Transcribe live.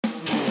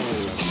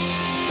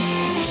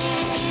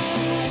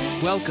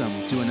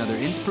Welcome to another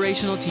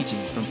inspirational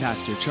teaching from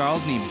Pastor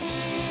Charles Niemann.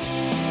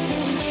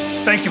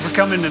 Thank you for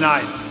coming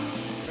tonight.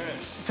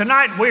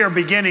 Tonight we are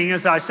beginning,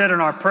 as I said in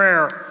our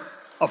prayer,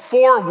 a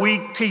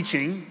 4-week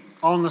teaching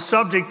on the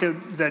subject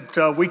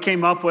that we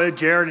came up with,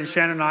 Jared and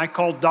Shannon and I,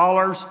 called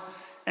Dollars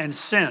and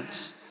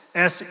Cents.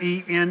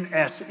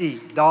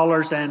 S-E-N-S-E.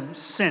 Dollars and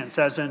cents,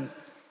 as in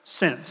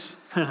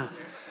cents.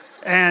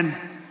 And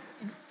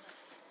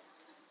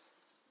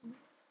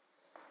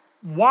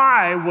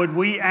why would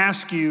we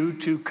ask you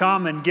to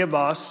come and give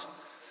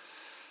us,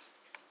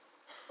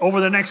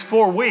 over the next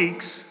 4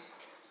 weeks,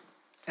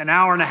 an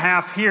hour and a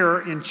half here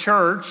in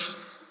church?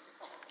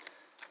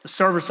 The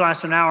service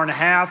lasts an hour and a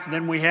half, and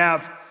then we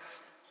have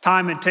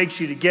time it takes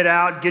you to get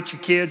out, get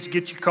your kids,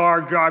 get your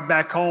car, drive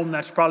back home.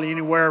 That's probably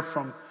anywhere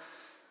from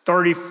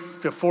 30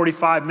 to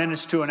 45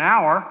 minutes to an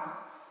hour.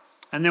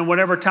 And then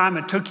whatever time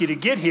it took you to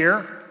get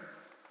here.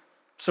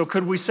 So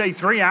could we say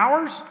 3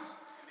 hours?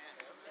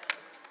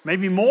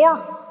 Maybe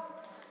more?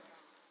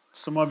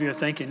 Some of you are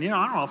thinking,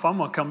 I don't know if I'm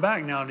going to come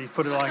back now that you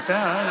put it like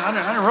that.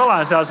 I didn't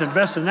realize I was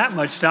investing that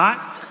much time.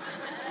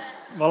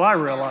 Well, I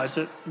realize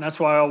it, and that's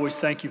why I always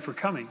thank you for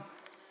coming.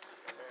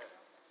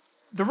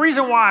 The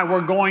reason why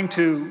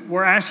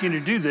we're asking you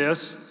to do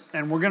this,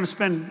 and we're going to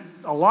spend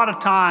a lot of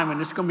time,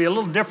 and it's going to be a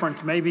little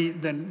different maybe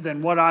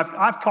than what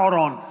I've taught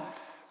on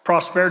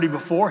prosperity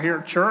before here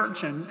at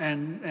church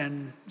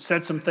and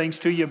said some things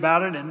to you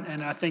about it,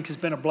 and I think has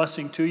been a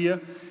blessing to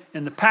you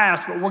in the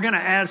past, but we're going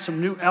to add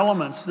some new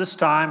elements this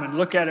time and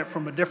look at it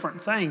from a different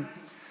thing.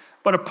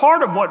 But a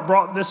part of what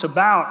brought this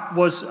about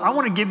was I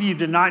want to give you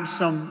tonight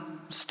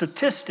some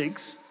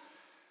statistics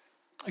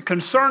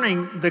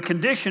concerning the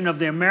condition of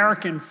the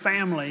American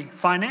family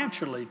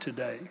financially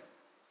today.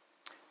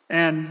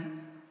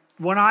 And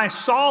when I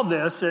saw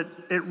this,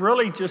 it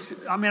really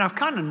just, I've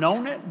kind of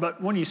known it,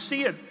 but when you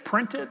see it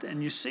printed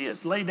and you see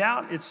it laid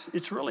out,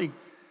 it's really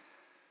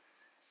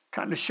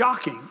kind of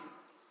shocking.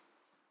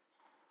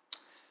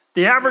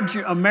 The average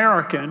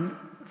American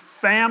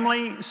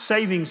family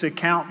savings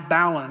account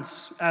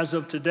balance as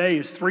of today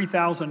is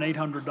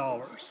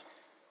 $3,800.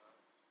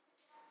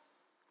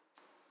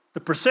 The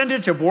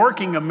percentage of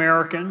working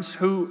Americans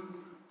who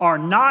are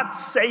not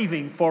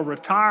saving for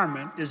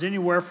retirement is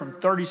anywhere from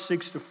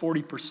 36 to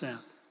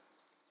 40%.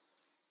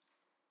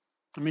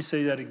 Let me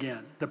say that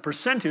again. The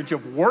percentage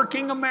of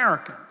working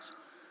Americans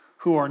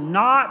who are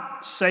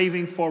not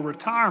saving for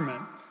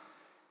retirement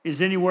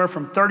is anywhere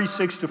from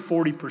 36 to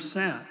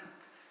 40%.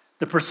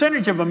 The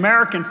percentage of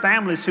American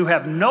families who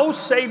have no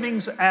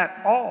savings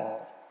at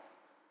all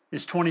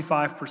is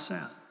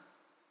 25%.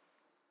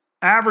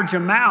 Average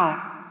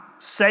amount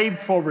saved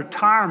for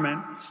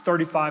retirement is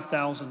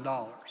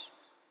 $35,000.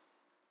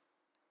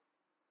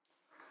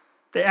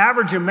 The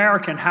average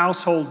American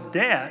household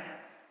debt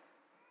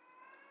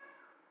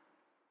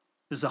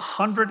is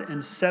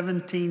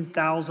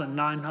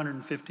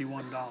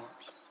 $117,951.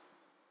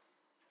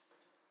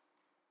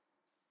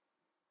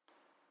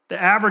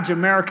 The average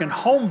American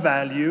home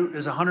value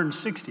is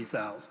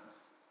 $160,000.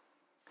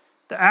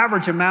 The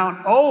average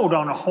amount owed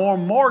on a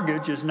home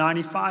mortgage is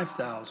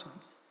 $95,000.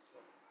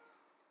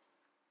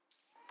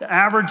 The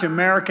average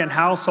American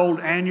household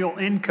annual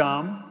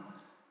income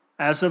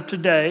as of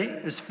today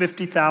is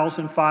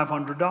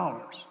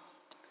 $50,500.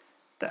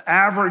 The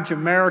average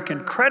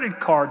American credit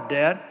card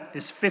debt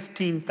is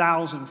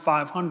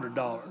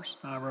 $15,500.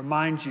 I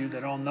remind you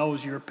that on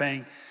those you're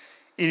paying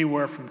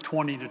anywhere from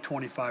 20 to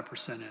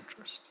 25%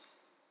 interest.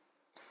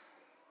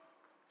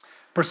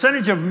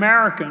 Percentage of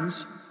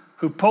Americans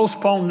who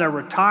postpone their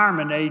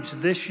retirement age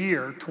this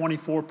year,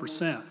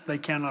 24%. They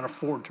cannot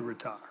afford to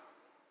retire.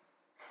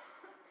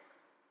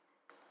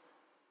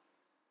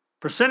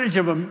 Percentage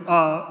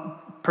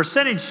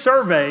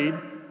surveyed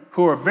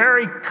who are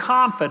very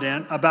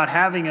confident about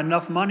having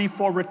enough money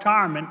for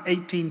retirement,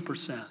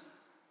 18%.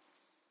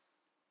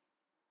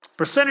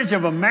 Percentage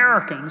of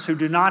Americans who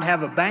do not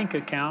have a bank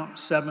account,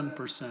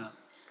 7%.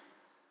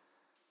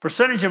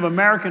 Percentage of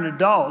American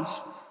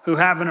adults who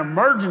have an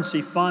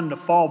emergency fund to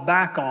fall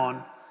back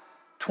on,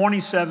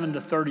 27 to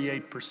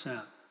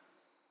 38%.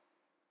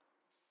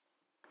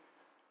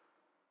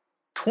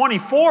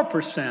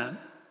 24%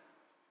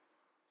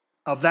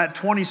 of that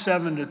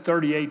 27 to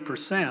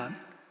 38%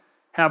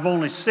 have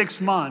only 6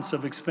 months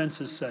of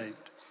expenses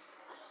saved.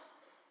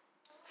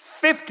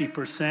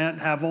 50%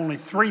 have only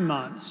 3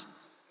 months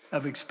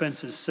of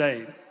expenses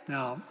saved.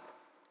 Now,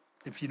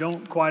 if you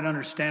don't quite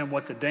understand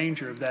what the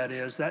danger of that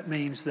is, that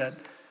means that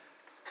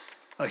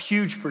a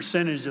huge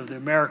percentage of the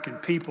American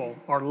people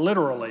are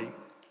literally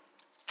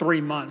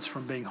 3 months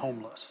from being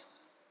homeless.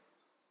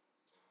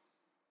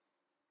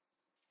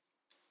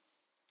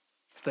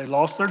 If they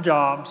lost their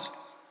jobs,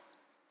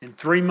 in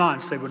 3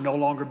 months they would no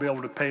longer be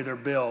able to pay their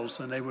bills,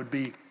 and they would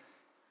be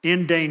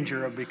in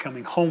danger of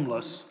becoming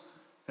homeless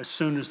as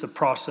soon as the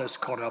process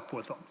caught up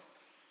with them.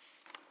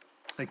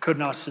 They could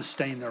not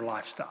sustain their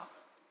lifestyle.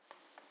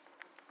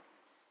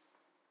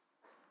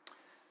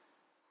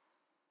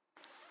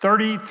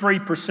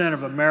 33%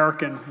 of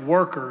American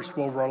workers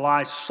will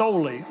rely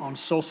solely on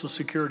Social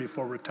Security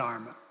for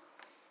retirement.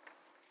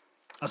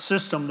 a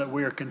system that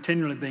we are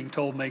continually being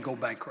told may go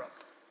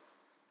bankrupt.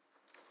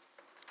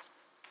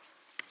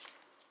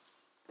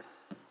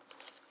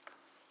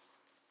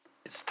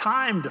 It's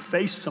time to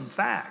face some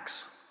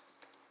facts.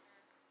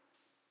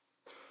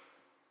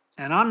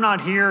 And I'm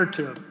not here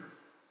to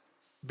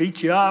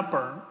beat you up,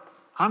 or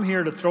I'm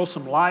here to throw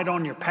some light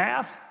on your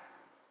path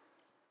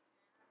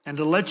and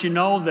to let you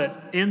know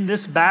that in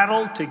this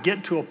battle to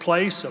get to a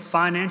place of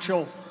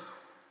financial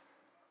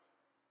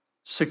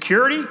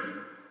security,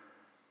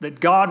 that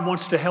God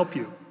wants to help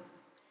you.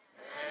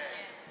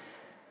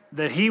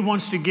 That He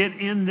wants to get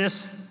in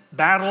this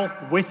battle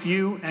with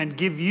you and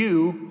give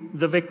you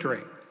the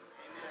victory.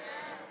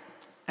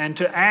 And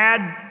to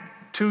add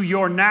to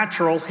your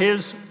natural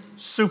His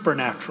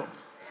supernatural.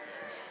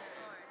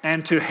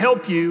 And to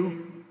help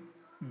you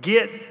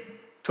get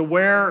to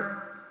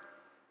where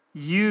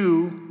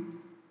you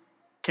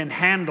can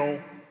handle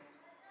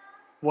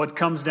what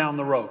comes down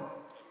the road.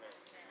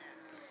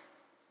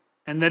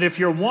 And that if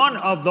you're one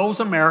of those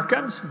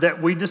Americans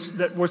that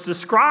was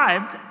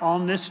described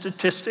on this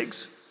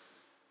statistics,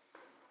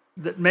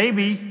 that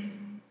maybe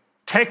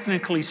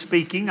technically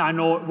speaking, I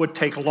know it would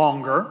take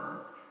longer,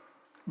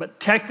 but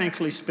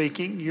technically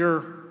speaking,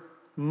 you're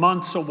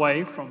months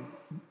away from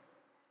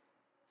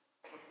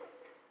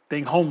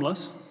being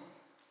homeless.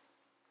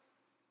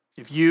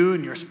 If you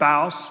and your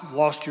spouse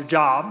lost your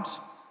jobs,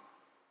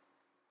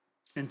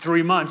 in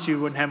 3 months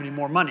you wouldn't have any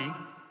more money.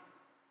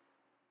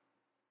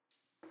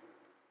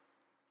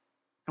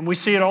 And we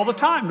see it all the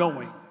time, don't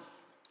we?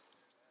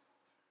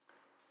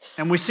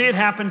 And we see it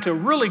happen to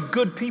really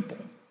good people.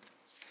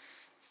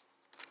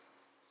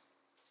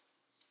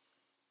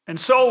 And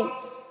so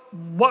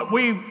what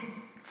we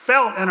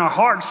felt in our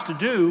hearts to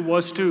do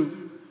was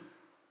to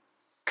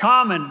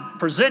come and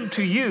present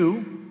to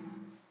you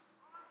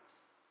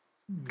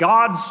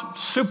God's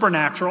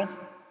supernatural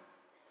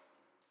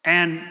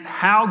and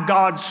how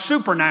God's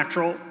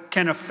supernatural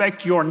can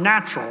affect your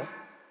natural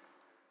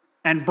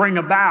and bring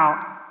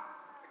about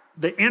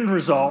the end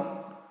result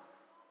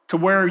to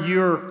where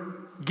you're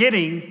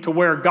getting to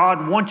where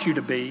God wants you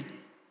to be,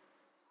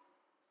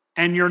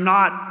 and you're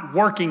not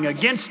working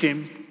against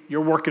Him,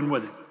 you're working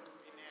with Him.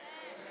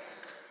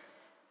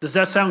 Does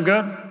that sound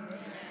good?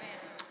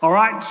 All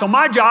right, so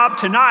my job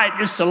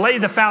tonight is to lay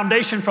the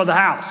foundation for the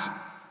house.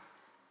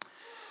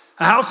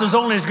 A house is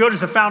only as good as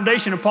the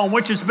foundation upon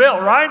which it's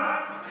built, right?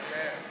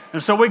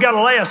 And so we got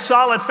to lay a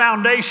solid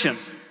foundation.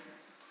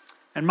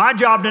 And my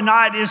job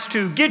tonight is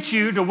to get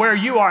you to where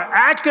you are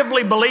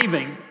actively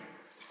believing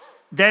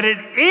that it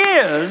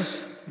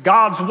is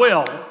God's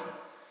will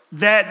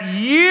that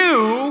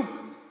you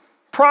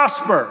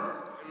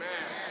prosper,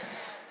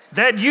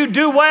 that you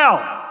do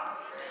well.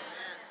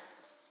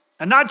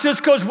 And not just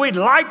because we'd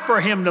like for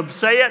Him to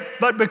say it,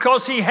 but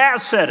because He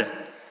has said it.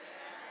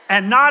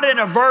 And not in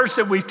a verse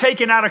that we've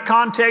taken out of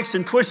context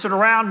and twisted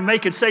around to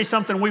make it say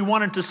something we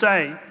wanted to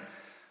say,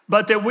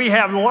 but that we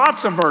have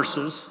lots of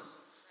verses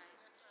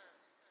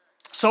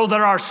so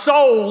that our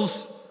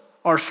souls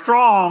are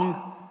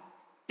strong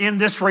in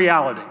this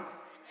reality.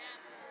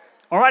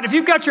 All right, if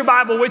you've got your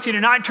Bible with you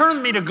tonight, turn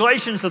with me to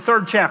Galatians, the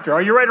 3rd chapter.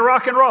 Are you ready to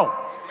rock and roll? Amen.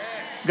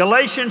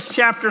 Galatians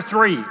chapter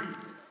 3.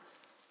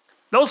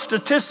 Those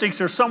statistics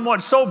are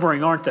somewhat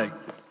sobering, aren't they?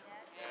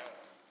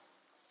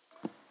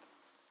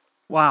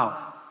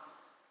 Wow.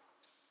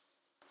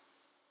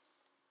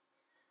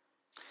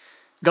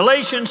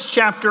 Galatians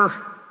chapter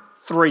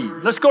 3.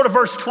 Let's go to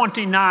verse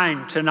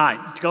 29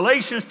 tonight.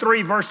 Galatians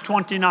 3, verse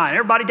 29.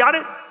 Everybody got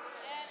it?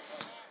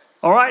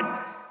 All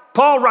right.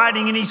 Paul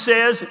writing, and he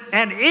says,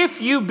 and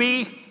if you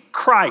be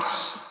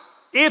Christ,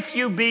 if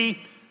you be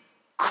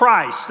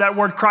Christ, that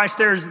word Christ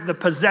there is the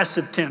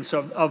possessive tense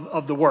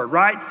of the word,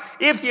 right?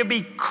 If you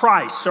be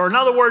Christ, or in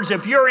other words,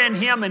 if you're in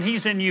Him and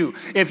He's in you,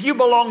 if you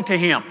belong to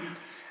Him.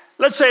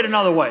 Let's say it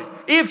another way.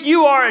 If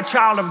you are a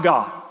child of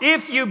God,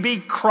 if you be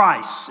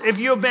Christ, if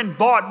you have been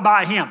bought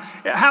by Him.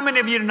 How many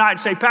of you tonight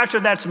say,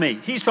 Pastor, that's me?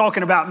 He's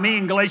talking about me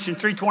in Galatians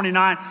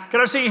 3:29. Can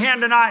I see your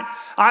hand tonight?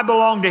 I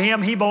belong to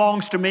Him. He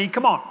belongs to me.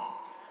 Come on.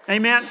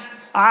 Amen.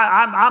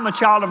 I'm a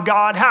child of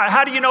God.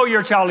 How do you know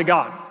you're a child of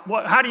God?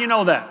 How do you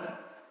know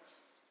that?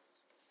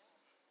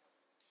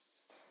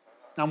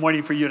 I'm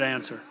waiting for you to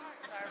answer.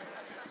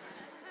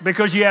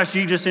 Because you asked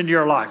Jesus into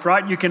your life,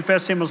 right? You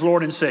confess Him as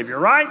Lord and Savior,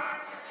 right?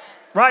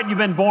 Right? You've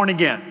been born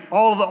again.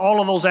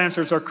 All of those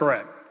answers are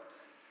correct.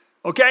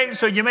 Okay?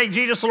 So you make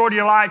Jesus the Lord of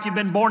your life. You've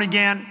been born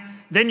again.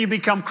 Then you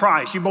become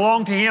Christ. You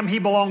belong to Him. He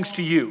belongs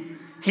to you.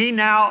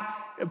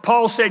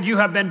 Paul said, you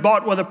have been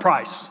bought with a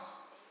price.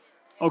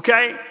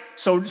 Okay?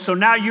 So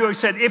now you have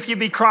said, if you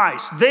be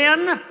Christ,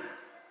 then,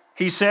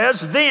 he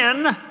says,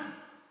 then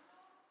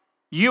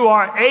you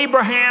are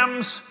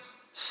Abraham's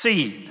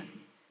seed.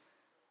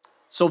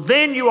 So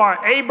then you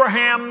are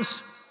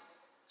Abraham's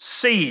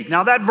seed.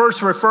 Now that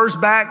verse refers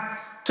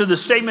back to the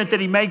statement that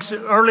he makes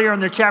earlier in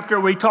the chapter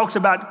where he talks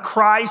about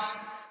Christ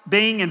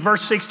being in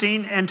verse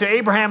 16, and to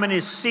Abraham and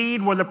his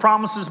seed were the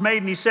promises made,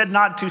 and he said,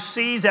 not to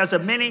seeds as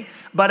of many,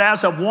 but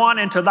as of one,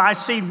 and to thy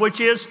seed, which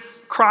is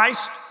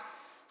Christ.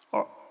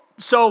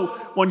 So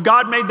when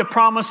God made the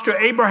promise to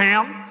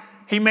Abraham,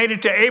 he made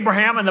it to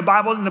Abraham, and the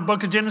Bible in the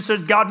book of Genesis,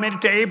 God made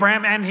it to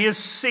Abraham and his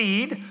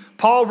seed.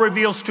 Paul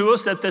reveals to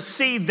us that the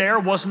seed there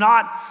was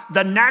not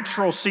the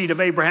natural seed of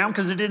Abraham,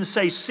 because it didn't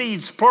say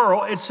seeds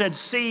plural, it said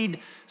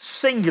seed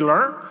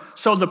singular.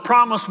 So the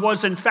promise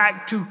was in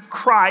fact to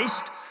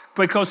Christ,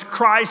 because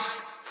Christ's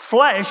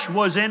flesh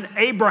was in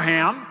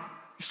Abraham.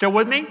 Still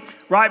with me?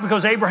 Right?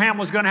 Because Abraham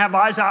was going to have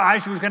Isaac,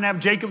 Isaac was going to have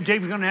Jacob,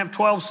 Jacob was going to have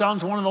 12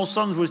 sons. One of those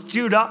sons was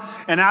Judah,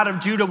 and out of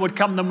Judah would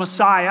come the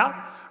Messiah.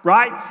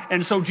 Right?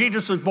 And so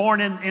Jesus was born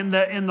in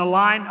the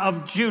line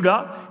of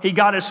Judah. He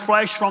got his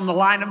flesh from the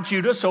line of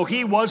Judah. So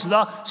he was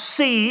the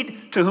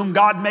seed to whom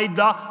God made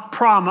the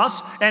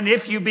promise. And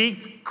if you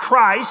be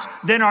Christ,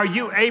 then are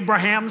you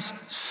Abraham's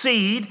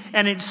seed?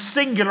 And it's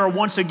singular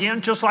once again,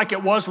 just like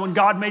it was when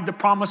God made the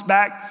promise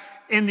back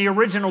in the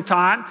original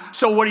time.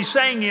 So what he's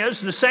saying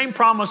is, the same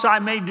promise I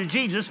made to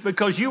Jesus,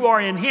 because you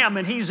are in him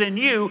and he's in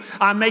you,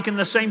 I'm making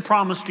the same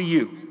promise to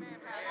you.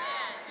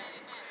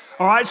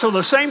 All right, so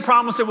the same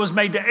promise that was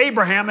made to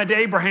Abraham and to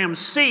Abraham's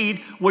seed,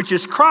 which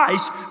is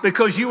Christ,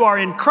 because you are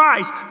in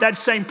Christ, that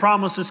same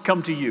promise has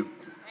come to you. Amen.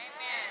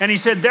 And he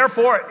said,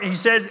 therefore, he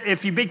said,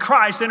 if you be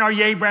Christ, then are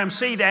you Abraham's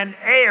seed and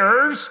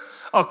heirs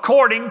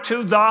according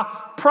to the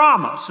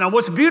promise. Now,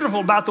 what's beautiful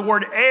about the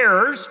word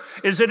heirs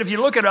is that if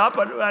you look it up,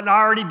 and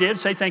I already did,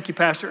 say thank you,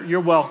 Pastor, you're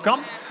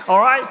welcome. All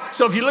right,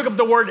 so if you look up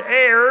the word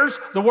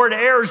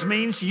heirs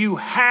means you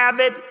have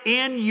it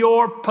in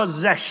your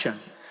possession.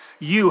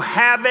 You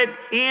have it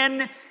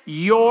in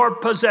your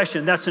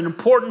possession. That's an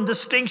important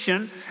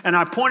distinction, and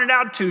I pointed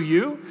out to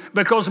you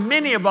because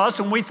many of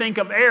us, when we think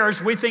of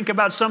heirs, we think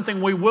about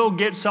something we will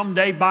get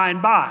someday by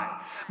and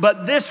by.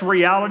 But this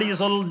reality is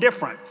a little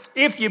different.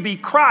 If you be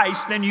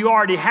Christ, then you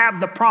already have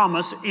the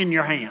promise in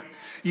your hand.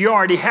 You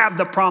already have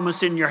the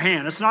promise in your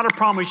hand. It's not a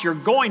promise you're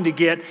going to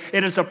get.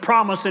 It is a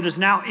promise that is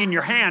now in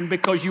your hand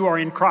because you are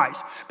in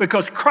Christ.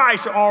 Because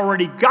Christ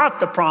already got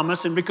the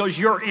promise, and because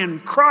you're in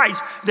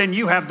Christ, then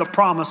you have the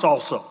promise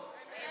also. Amen.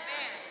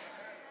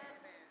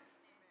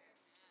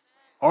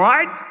 All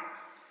right?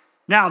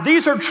 Now,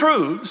 these are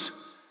truths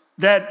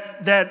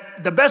that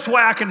the best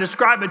way I can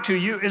describe it to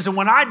you is that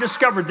when I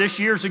discovered this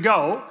years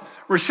ago,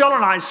 Rochelle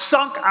and I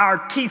sunk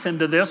our teeth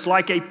into this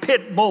like a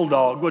pit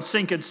bulldog would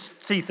sink its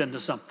teeth into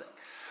something.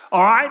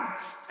 All right?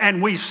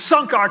 And we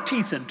sunk our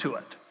teeth into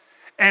it.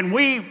 And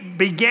we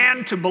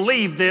began to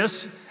believe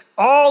this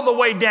all the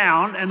way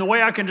down. And the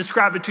way I can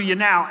describe it to you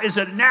now is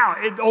that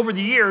over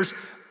the years,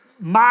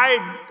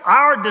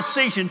 our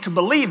decision to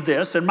believe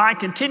this and my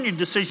continued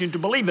decision to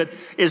believe it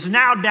is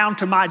now down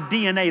to my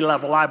DNA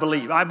level, I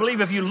believe. I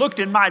believe if you looked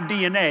in my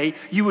DNA,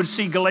 you would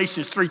see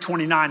Galatians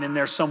 3:29 in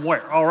there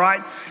somewhere, all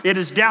right? It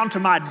is down to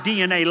my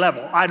DNA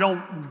level. I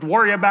don't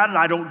worry about it.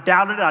 I don't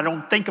doubt it. I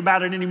don't think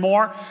about it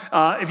anymore.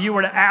 If you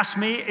were to ask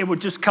me, it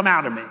would just come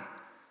out of me,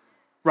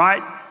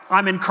 right?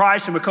 I'm in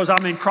Christ, and because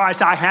I'm in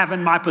Christ, I have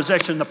in my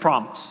possession the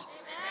promise.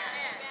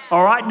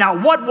 All right, now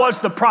what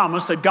was the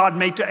promise that God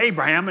made to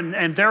Abraham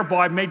and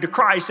thereby made to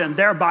Christ and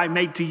thereby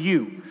made to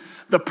you?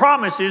 The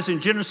promise is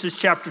in Genesis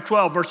chapter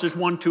 12, verses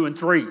 1, 2, and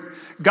 3.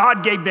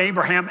 God gave to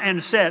Abraham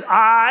and said,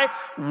 I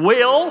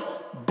will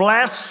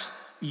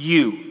bless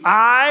you.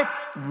 I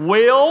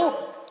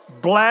will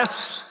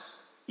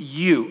bless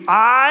you.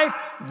 I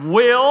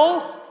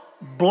will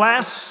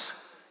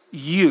bless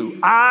you.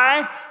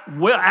 I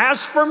will.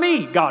 As for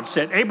me, God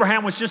said.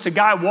 Abraham was just a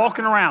guy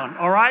walking around,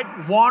 all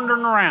right,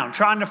 wandering around,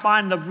 trying to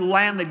find the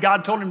land that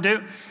God told him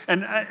to.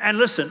 And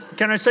listen,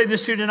 can I say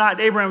this to you tonight?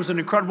 Abraham was an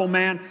incredible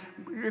man,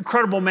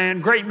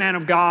 great man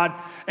of God.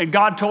 And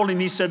God told him,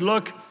 he said,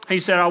 look, he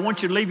said, I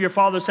want you to leave your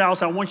father's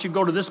house. I want you to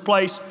go to this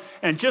place.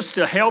 And just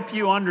to help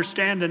you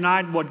understand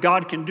tonight what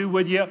God can do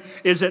with you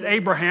is that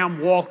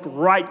Abraham walked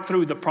right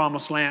through the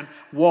promised land,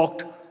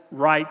 walked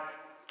right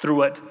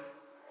through it,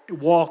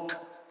 walked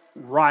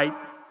right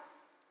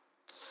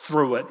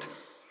through it,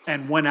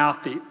 and went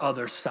out the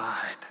other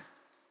side.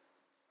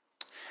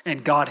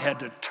 And God had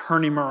to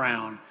turn him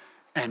around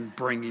and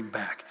bring him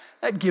back.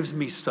 That gives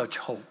me such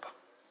hope.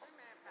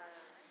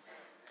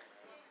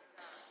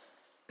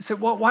 I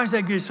said, well, why does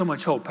that give you so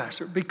much hope,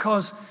 Pastor?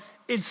 Because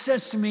it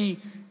says to me,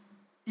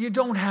 you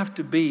don't have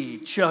to be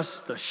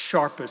just the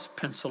sharpest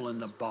pencil in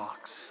the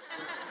box.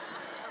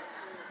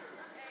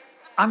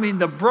 I mean,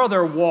 the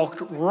brother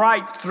walked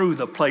right through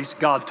the place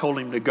God told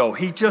him to go.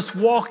 He just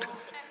walked.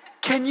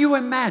 Can you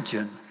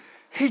imagine?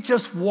 He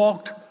just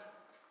walked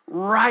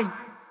right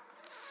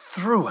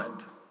through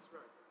it.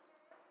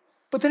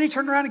 But then he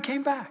turned around and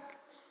came back.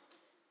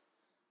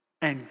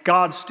 And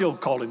God still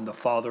called him the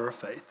father of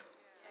faith.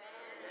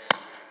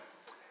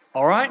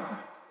 All right?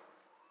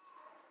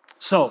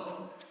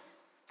 So,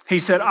 he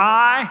said,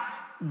 I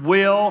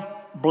will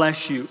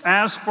bless you.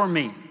 As for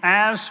me,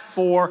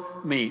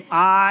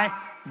 I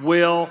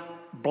will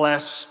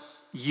bless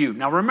you.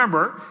 Now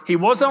remember, he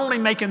wasn't only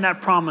making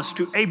that promise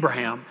to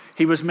Abraham,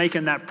 he was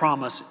making that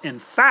promise, in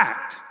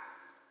fact,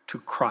 to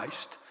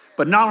Christ.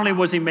 But not only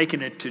was he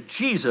making it to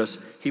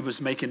Jesus, he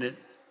was making it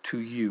to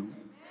you.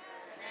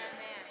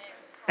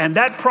 And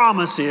that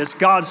promise is,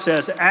 God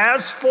says,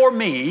 as for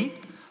me,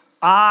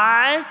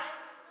 I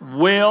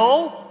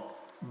will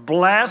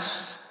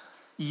bless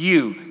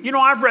you. You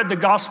know, I've read the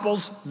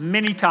Gospels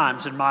many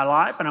times in my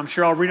life, and I'm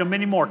sure I'll read them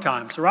many more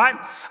times, right?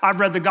 I've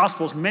read the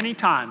Gospels many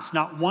times.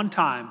 Not one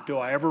time do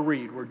I ever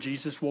read where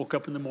Jesus woke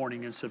up in the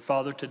morning and said,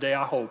 Father, today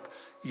I hope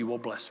you will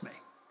bless me.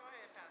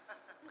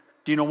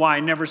 Do you know why I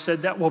never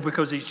said that? Well,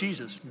 because he's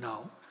Jesus.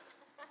 No,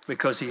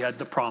 because he had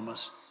the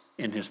promise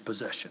in his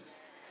possession.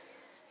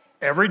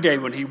 Every day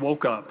when he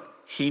woke up,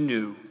 he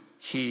knew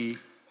he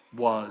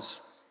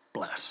was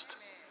blessed.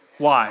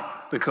 Why?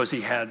 Because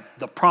he had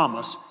the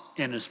promise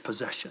in his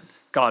possession.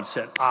 God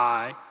said,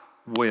 I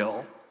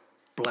will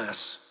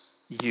bless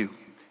you.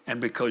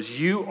 And because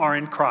you are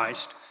in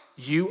Christ,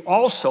 you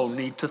also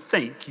need to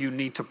think. You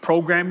need to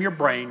program your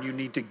brain. You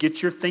need to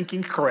get your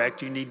thinking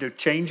correct. You need to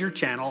change your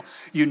channel.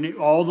 You need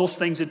all those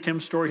things that Tim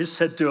Story has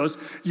said to us.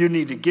 You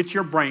need to get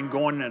your brain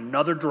going in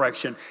another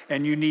direction.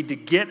 And you need to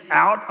get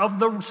out of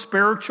the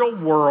spiritual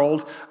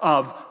world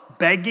of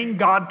begging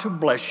God to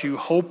bless you,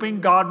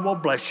 hoping God will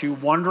bless you,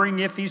 wondering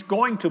if he's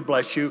going to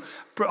bless you,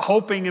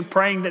 hoping and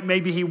praying that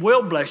maybe he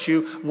will bless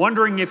you,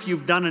 wondering if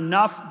you've done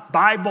enough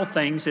Bible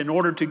things in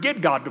order to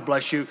get God to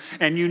bless you,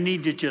 and you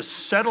need to just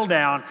settle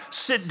down,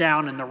 sit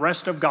down in the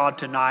rest of God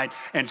tonight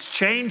and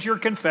change your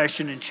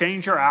confession and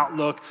change your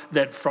outlook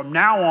that from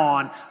now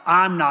on,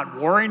 I'm not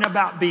worrying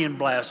about being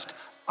blessed.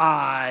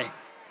 I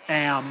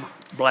am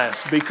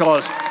blessed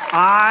because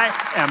I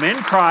am in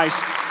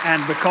Christ,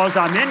 and because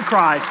I'm in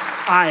Christ,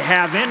 I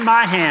have in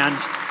my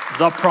hands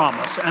the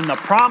promise. And the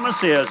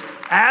promise is,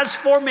 as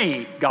for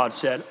me, God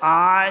said,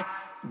 I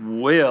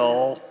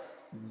will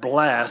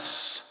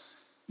bless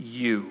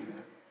you.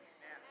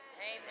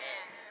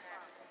 Amen.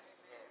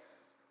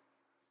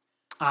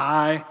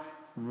 I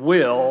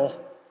will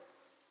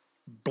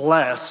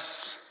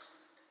bless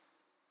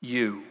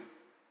you.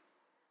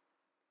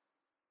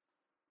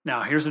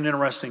 Now, here's an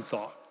interesting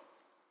thought.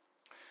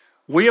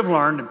 We have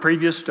learned in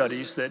previous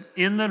studies that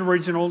in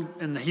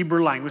the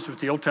Hebrew language, which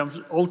the Old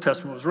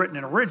Testament was written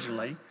in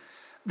originally,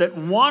 that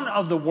one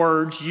of the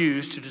words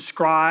used to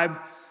describe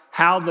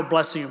how the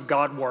blessing of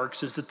God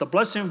works is that the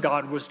blessing of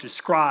God was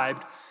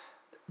described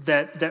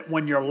that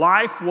when your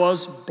life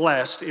was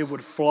blessed, it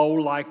would flow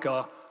like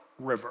a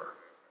river.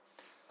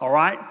 All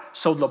right?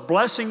 So the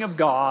blessing of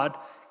God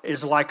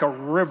is like a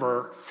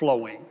river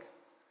flowing.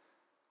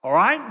 All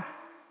right?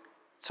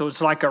 So it's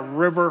like a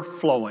river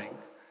flowing.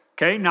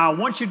 Okay, now I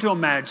want you to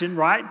imagine,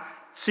 right?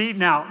 See,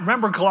 now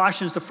remember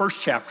Colossians, the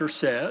first chapter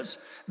says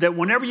that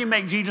whenever you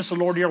make Jesus the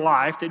Lord of your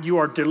life, that you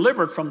are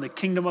delivered from the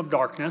kingdom of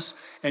darkness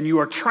and you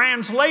are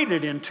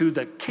translated into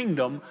the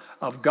kingdom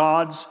of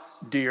God's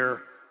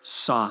dear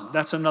Son.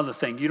 That's another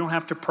thing. You don't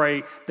have to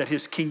pray that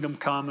his kingdom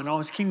come and all.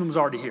 His kingdom's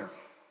already here.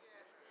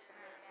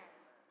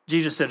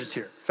 Jesus said it's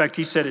here. In fact,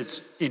 he said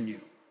it's in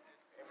you.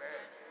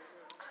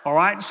 All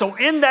right, so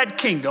in that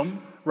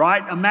kingdom,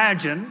 right,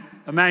 imagine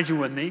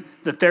with me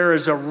that there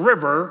is a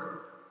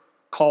river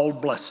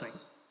called blessing.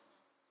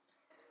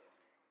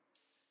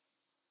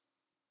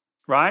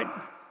 Right?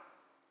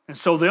 And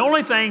so the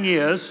only thing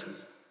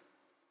is,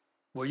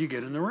 will you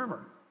get in the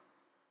river?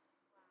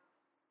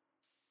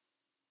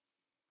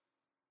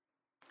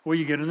 Will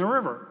you get in the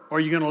river? Or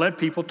are you going to let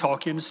people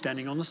talk you into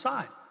standing on the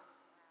side?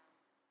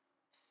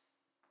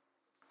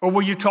 Or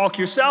will you talk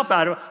yourself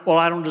out of, well,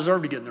 I don't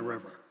deserve to get in the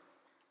river.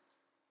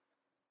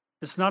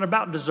 It's not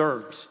about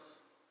deserves,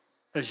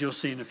 as you'll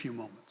see in a few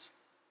moments.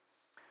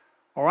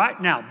 All right,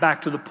 now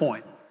back to the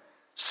point.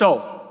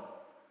 So,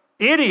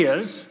 it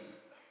is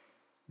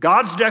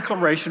God's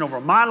declaration over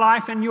my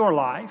life and your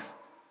life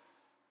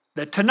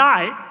that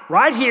tonight,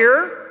 right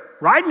here,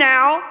 right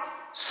now,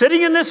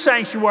 sitting in this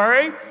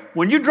sanctuary,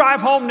 when you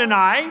drive home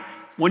tonight,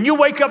 when you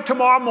wake up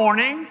tomorrow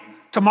morning,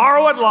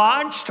 tomorrow at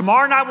lunch,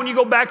 tomorrow night when you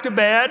go back to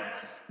bed,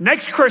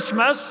 next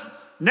Christmas,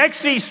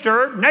 next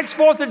Easter, next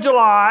 4th of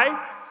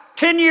July,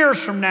 10 years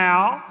from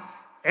now,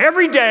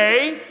 every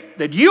day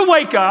that you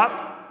wake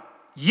up,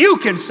 you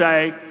can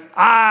say,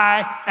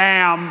 I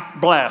am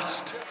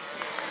blessed.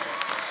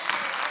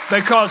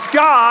 Because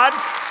God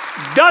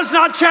does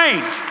not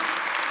change.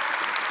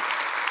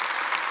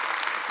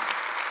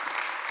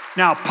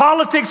 Now,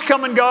 politics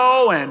come and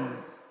go, and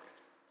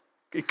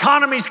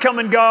economies come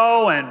and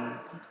go, and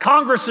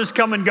Congresses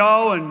come and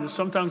go, and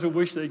sometimes I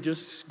wish they'd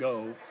just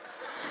go.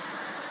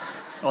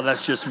 Oh,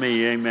 that's just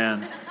me,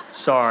 amen.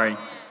 Sorry.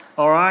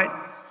 All right?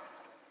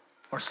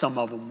 Or some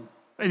of them.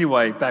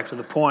 Anyway, back to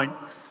the point.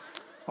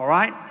 All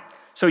right?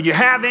 So you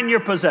have in your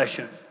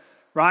possession,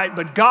 right?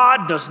 But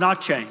God does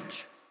not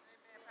change.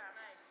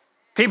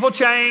 People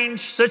change,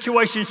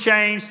 situations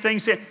change,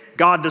 things change.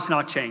 God does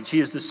not change.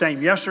 He is the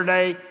same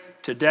yesterday,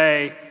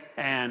 today,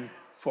 and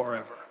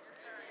forever.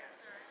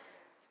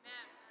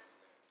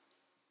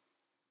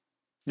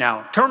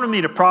 Now, turn with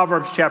me to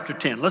Proverbs chapter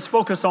 10. Let's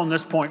focus on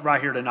this point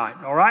right here tonight,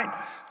 all right?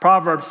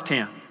 Proverbs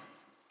 10.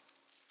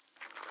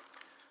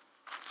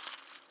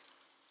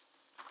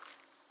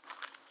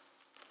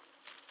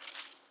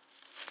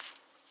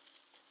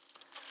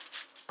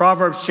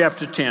 Proverbs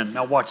chapter 10.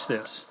 Now watch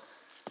this.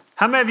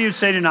 How many of you would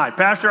say tonight,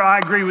 Pastor, I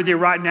agree with you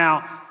right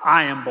now,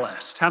 I am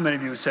blessed? How many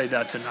of you would say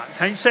that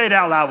tonight? Say it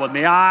out loud with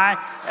me.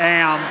 I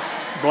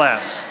am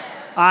blessed.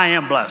 I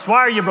am blessed. Why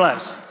are you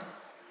blessed?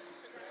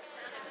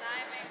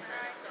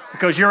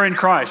 Because you're in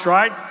Christ,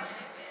 right?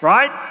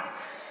 Right?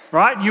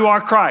 Right? You are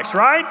Christ,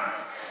 right?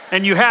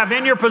 And you have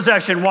in your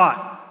possession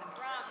what?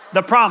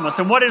 The promise.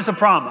 And what is the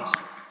promise?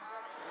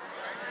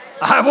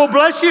 I will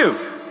bless you.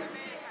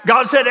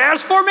 God said,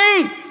 as for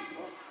me,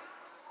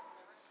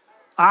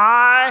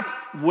 I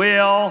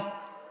will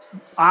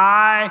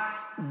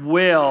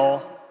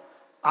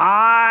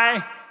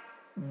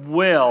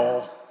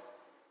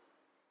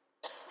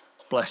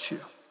bless you.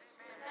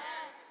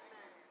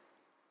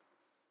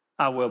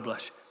 I will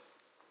bless you.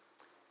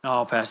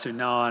 No, Pastor,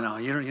 no,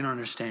 you don't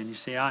understand. You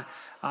see,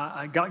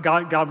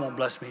 God won't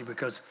bless me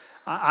because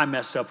I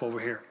messed up over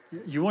here.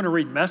 You want to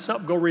read mess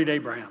up? Go read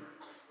Abraham.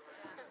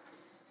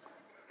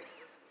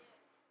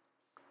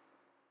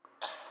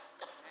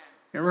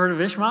 You ever heard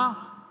of Ishmael?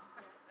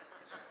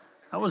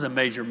 That was a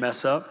major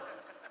mess up.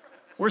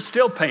 We're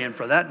still paying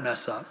for that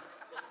mess up.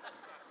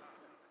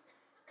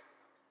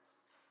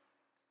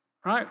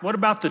 Right? What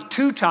about the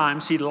 2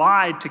 times he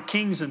lied to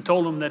kings and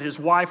told them that his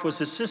wife was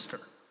his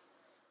sister?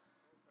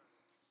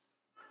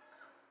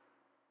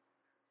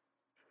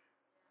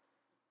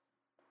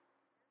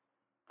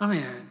 I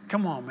mean,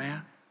 come on,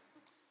 man.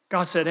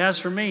 God said, as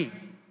for me,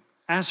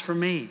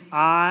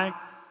 I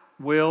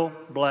will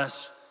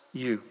bless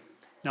you.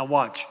 Now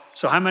watch.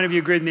 So how many of you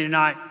agree with me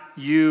tonight?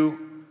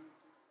 You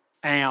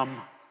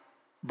am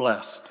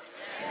blessed.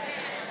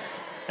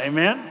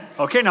 Amen?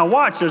 Okay, now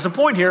watch. There's a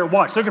point here.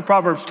 Watch. Look at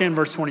Proverbs 10,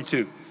 verse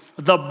 22.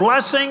 The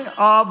blessing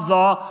of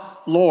the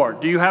Lord.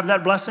 Do you have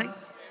that blessing?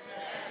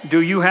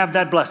 Do you have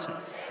that blessing?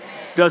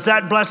 Does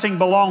that blessing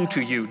belong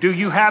to you? Do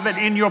you have it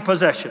in your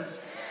possession?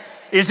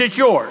 Is it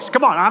yours?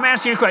 Come on, I'm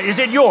asking you a question. Is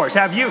it yours?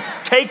 Have you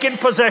taken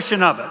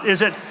possession of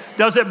it?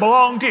 Does it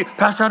belong to you?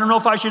 Pastor, I don't know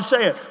if I should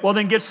say it. Well,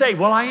 then get saved.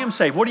 Well, I am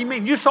saved. What do you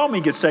mean? You saw me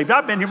get saved.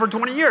 I've been here for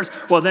 20 years.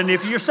 Well, then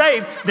if you're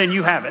saved, then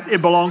you have it.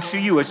 It belongs to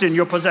you. It's in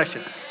your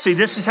possession. See,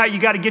 this is how you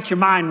got to get your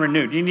mind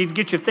renewed. You need to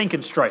get your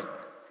thinking straight.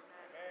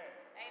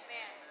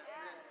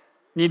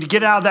 You need to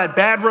get out of that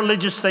bad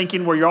religious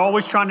thinking where you're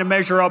always trying to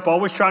measure up,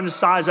 always trying to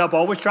size up,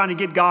 always trying to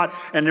get God.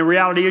 And the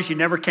reality is you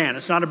never can.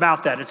 It's not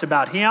about that. It's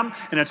about Him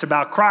and it's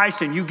about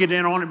Christ, and you get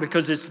in on it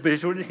because it's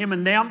between Him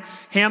and them,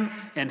 Him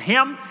and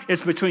Him.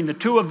 It's between the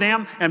two of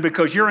them. And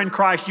because you're in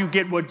Christ, you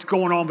get what's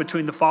going on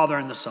between the Father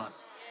and the Son.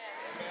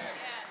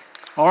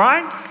 All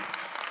right?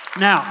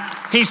 Now,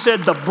 he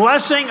said the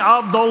blessing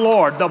of the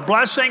Lord, the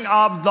blessing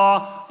of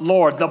the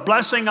Lord, the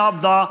blessing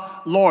of the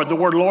Lord. The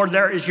word Lord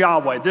there is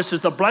Yahweh. This is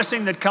the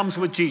blessing that comes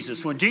with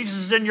Jesus. When Jesus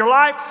is in your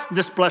life,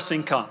 this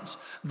blessing comes.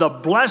 The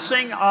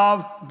blessing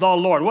of the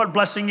Lord. What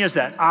blessing is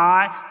that?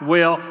 I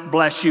will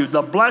bless you.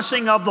 The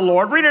blessing of the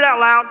Lord. Read it out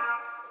loud.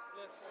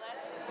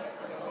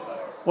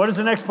 What is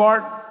the next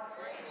part?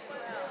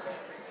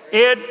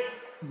 It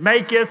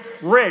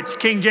maketh rich.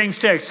 King James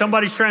text.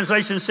 Somebody's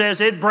translation says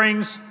it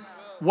brings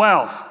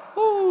wealth.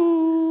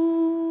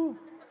 Ooh.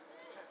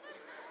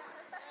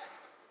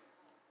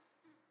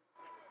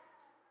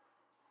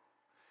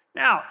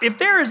 Now, if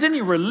there is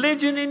any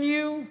religion in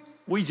you,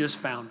 we just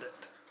found it.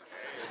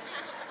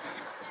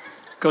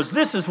 Because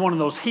this is one of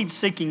those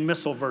heat-seeking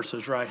missile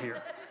verses right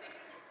here.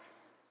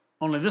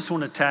 Only this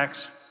one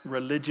attacks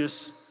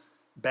religious,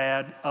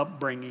 bad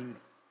upbringing,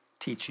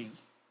 teaching.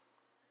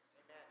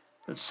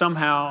 That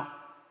somehow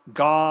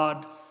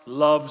God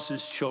loves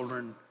His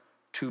children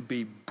to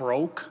be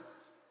broke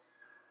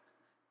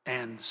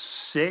and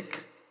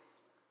sick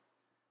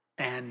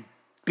and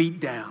beat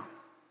down.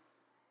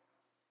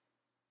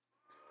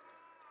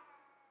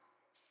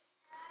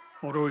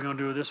 What are we going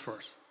to do with this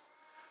verse?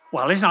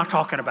 Well, he's not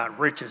talking about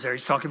riches there.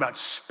 He's talking about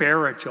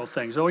spiritual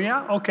things. Oh,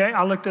 yeah? Okay,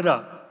 I looked it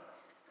up.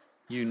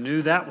 You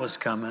knew that was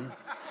coming.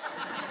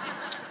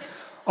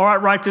 All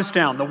right, write this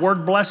down. The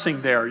word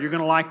blessing there, you're going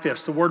to like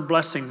this. The word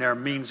blessing there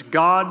means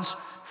God's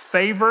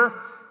favor,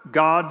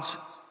 God's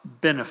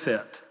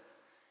benefit.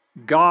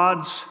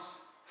 God's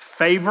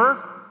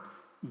favor,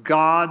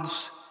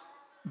 God's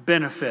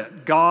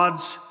benefit.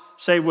 God's,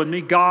 say it with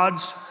me,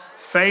 God's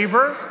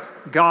favor,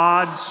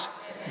 God's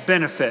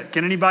benefit.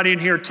 Can anybody in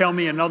here tell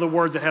me another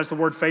word that has the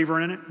word favor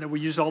in it that we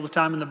use all the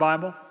time in the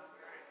Bible?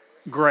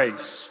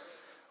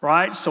 Grace,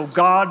 right? So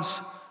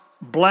God's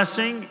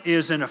blessing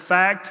is in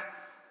effect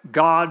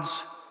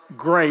God's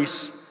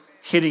grace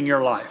hitting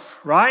your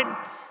life, right?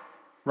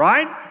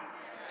 Right?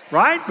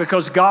 Right?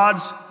 Because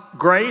God's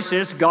grace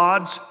is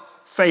God's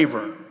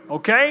favor,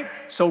 okay?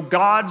 So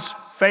God's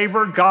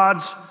favor,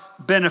 God's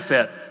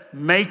benefit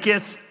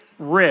maketh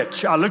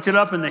rich. I looked it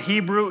up in the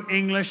Hebrew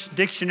English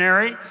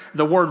dictionary.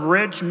 The word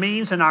rich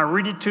means, and I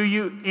read it to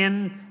you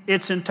in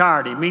its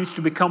entirety, means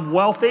to become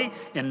wealthy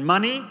in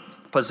money,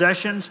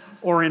 possessions,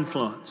 or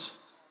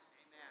influence.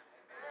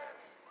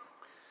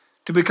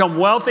 To become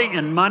wealthy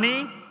in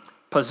money,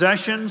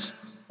 possessions,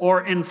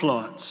 or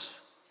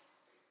influence.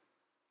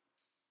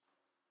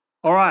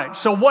 All right,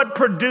 so what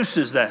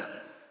produces that?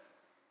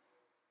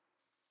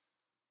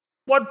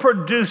 What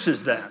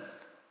produces that?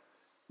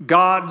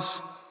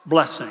 God's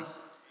blessing.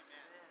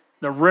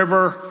 The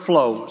river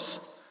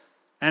flows.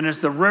 And as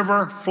the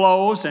river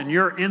flows and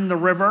you're in the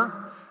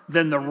river,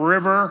 then the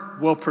river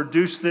will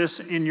produce this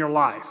in your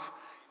life.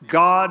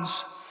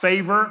 God's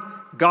favor,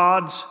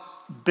 God's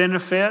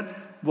benefit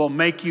will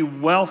make you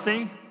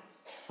wealthy,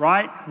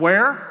 right?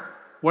 Where?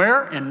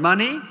 In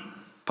money,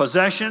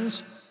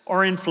 possessions,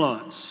 or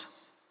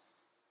influence.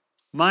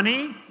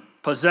 Money,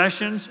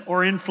 possessions,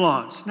 or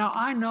influence. Now,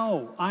 I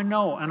know,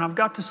 and I've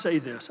got to say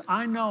this.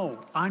 I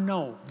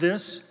know,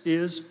 this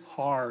is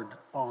hard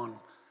on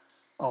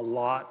a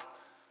lot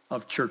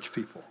of church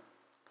people.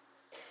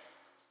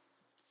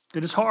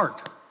 It is hard.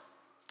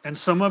 And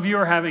some of you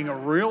are having a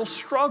real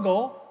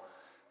struggle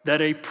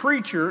that a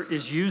preacher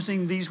is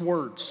using these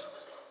words.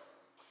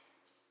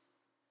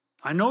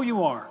 I know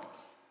you are.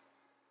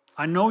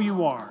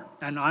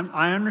 And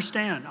I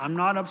understand. I'm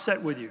not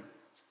upset with you.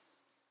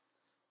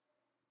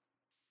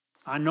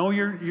 I know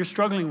you're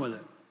struggling with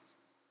it.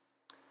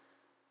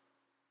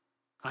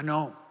 I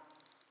know.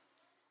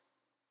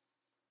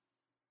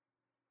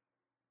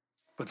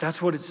 But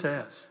that's what it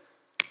says.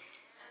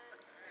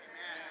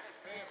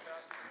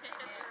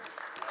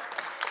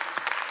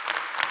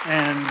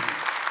 And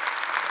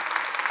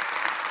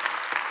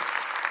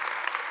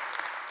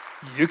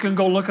you can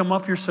go look them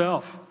up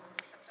yourself.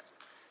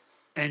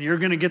 And you're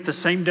going to get the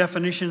same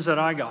definitions that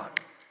I got.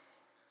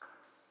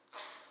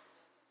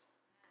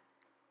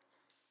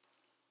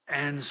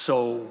 And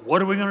so,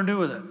 what are we going to do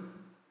with it?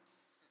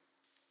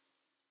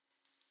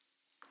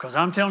 Because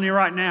I'm telling you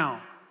right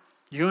now,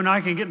 you and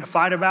I can get in a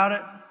fight about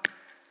it,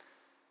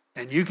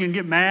 and you can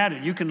get mad,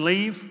 and you can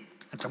leave,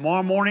 and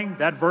tomorrow morning,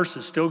 that verse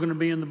is still going to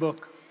be in the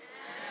book.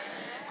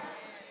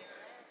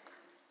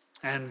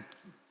 And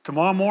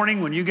tomorrow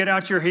morning, when you get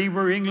out your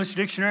Hebrew English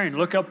dictionary and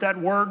look up that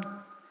word,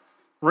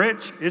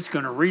 rich, it's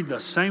going to read the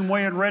same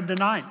way it read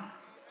tonight.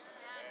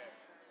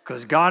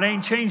 Because God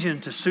ain't changing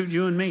to suit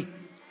you and me.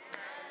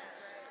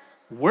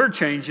 We're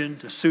changing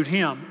to suit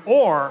Him,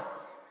 or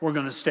we're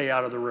going to stay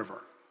out of the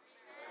river.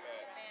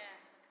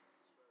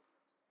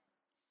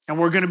 And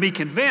we're going to be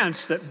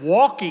convinced that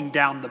walking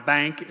down the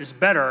bank is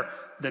better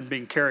than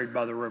being carried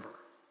by the river.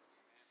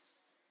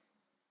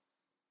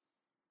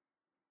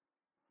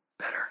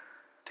 Better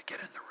to get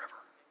in the river.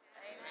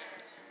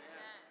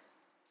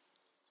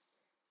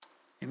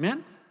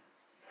 Amen?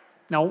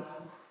 Now,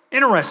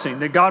 interesting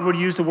that God would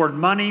use the word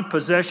money,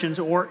 possessions,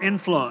 or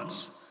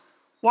influence.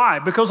 Why?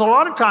 Because a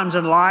lot of times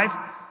in life,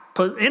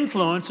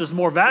 influence is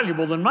more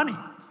valuable than money.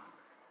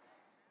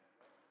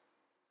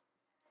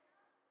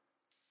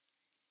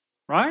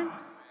 Right?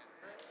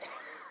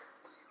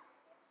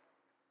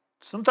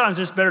 Sometimes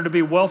it's better to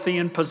be wealthy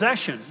in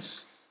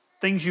possessions,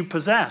 things you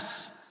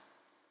possess.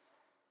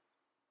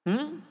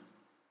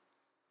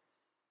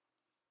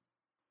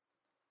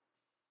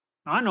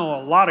 I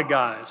know a lot of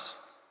guys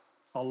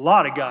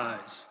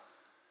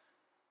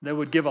that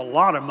would give a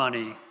lot of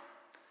money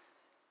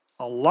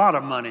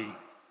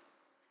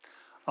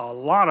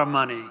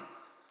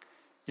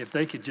if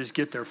they could just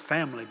get their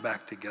family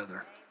back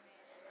together.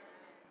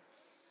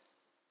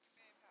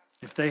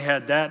 If they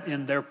had that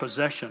in their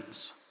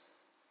possessions.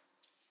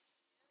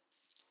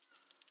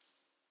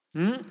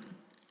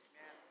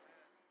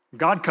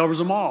 God covers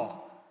them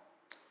all.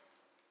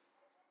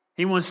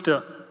 He wants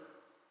to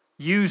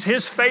use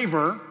His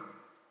favor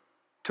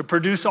to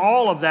produce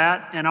all of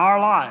that in our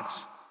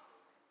lives.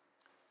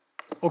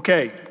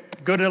 Okay,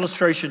 good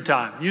illustration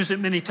time. Use it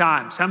many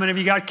times. How many of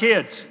you got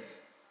kids?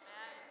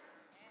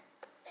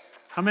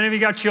 How many of you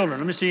got children?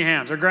 Let me see your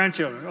hands. Or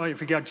grandchildren. Oh,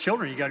 if you got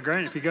children, you got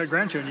grandchildren. If you got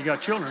grandchildren, you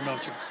got children,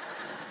 don't you?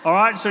 All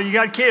right, so you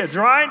got kids,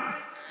 right?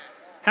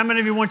 How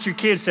many of you want your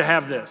kids to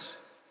have this?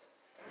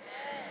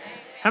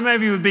 How many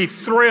of you would be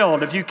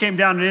thrilled if you came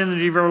down to the end of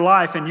your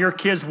life and your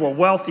kids were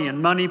wealthy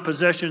in money,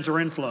 possessions, or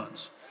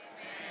influence?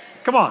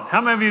 Come on, how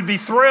many of you would be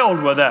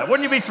thrilled with that?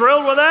 Wouldn't you be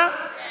thrilled with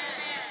that?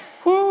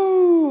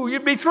 Whoo,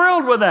 you'd be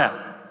thrilled with that.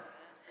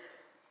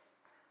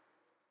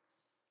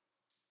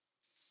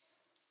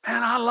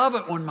 Man, I love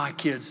it when my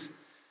kids,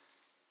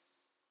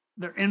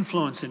 their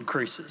influence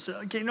increases.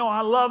 You know,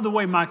 I love the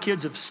way my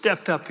kids have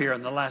stepped up here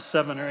in the last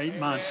 7 or 8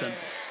 months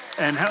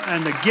and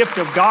the gift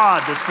of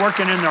God that's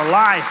working in their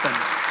life and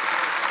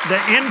the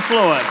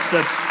influence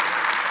that's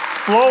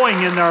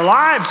flowing in their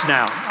lives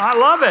now. I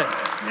love it.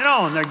 You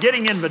know, and they're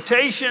getting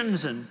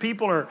invitations and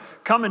people are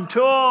coming to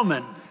them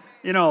and,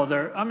 you know,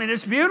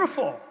 it's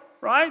beautiful,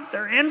 right?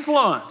 Their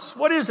influence.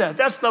 What is that?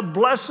 That's the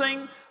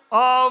blessing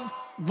of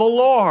the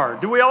Lord.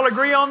 Do we all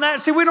agree on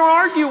that? See, we don't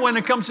argue when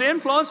it comes to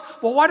influence.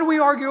 Well, why do we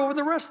argue over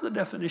the rest of the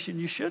definition?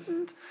 You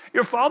shouldn't.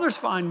 Your Father's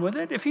fine with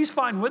it. If He's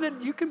fine with it,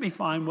 you can be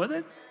fine with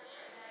it.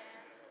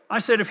 I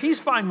said, if He's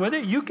fine with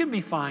it, you can be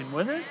fine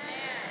with it.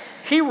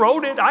 He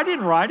wrote it. I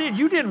didn't write it.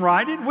 You didn't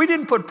write it. We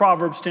didn't put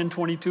Proverbs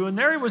 10:22 in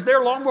there. It was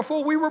there long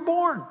before we were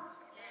born.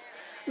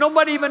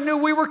 Nobody even knew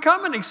we were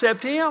coming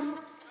except Him.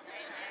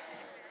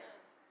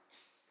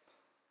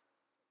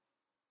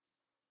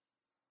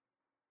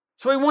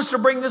 So He wants to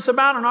bring this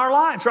about in our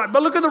lives, right?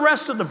 But look at the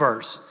rest of the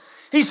verse.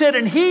 He said,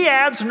 and He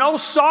adds no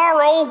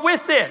sorrow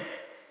with it.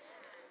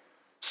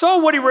 So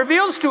what he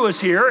reveals to us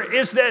here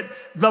is that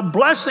the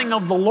blessing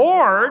of the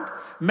Lord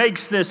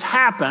makes this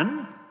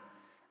happen,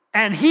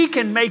 and he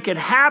can make it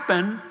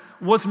happen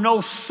with no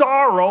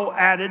sorrow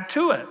added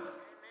to it.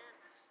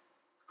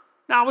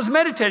 Now, I was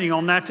meditating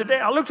on that today.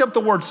 I looked up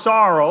the word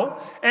sorrow,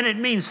 and it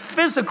means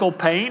physical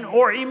pain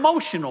or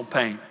emotional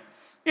pain.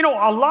 You know,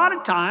 a lot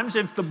of times,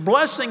 if the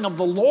blessing of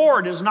the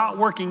Lord is not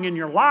working in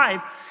your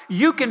life,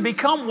 you can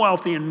become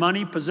wealthy in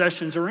money,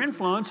 possessions, or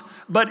influence,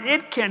 but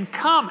it can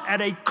come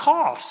at a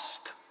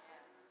cost.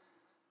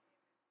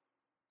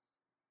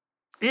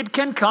 It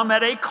can come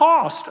at a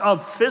cost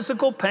of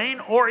physical pain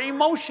or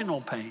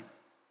emotional pain.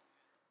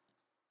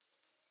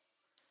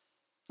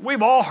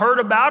 We've all heard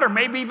about or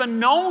maybe even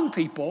known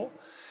people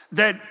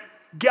that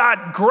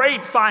got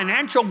great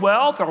financial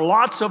wealth or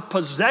lots of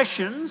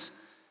possessions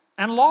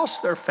and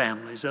lost their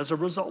families as a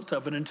result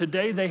of it. And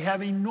today they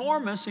have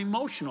enormous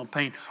emotional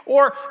pain.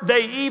 Or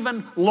they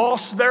even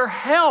lost their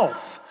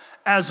health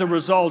as a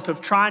result of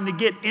trying to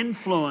get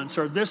influence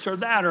or this or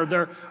that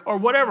or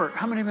whatever.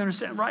 How many of you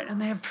understand? Right?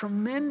 And they have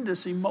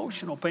tremendous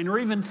emotional pain or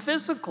even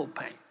physical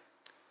pain.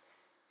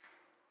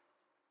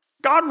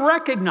 God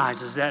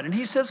recognizes that, and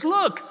he says,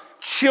 look,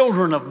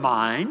 children of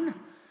mine,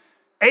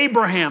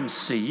 Abraham's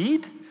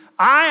seed,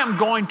 I am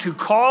going to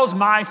cause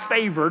my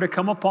favor to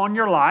come upon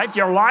your life.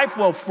 Your life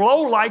will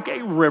flow like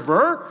a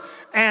river.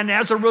 And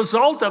as a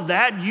result of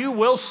that, you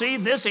will see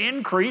this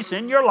increase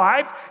in your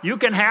life. You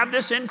can have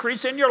this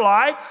increase in your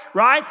life,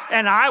 right?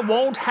 And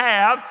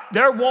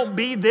there won't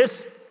be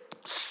this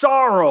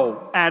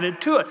sorrow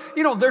added to it.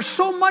 You know, there's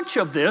so much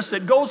of this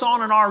that goes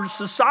on in our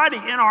society,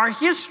 in our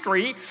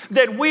history,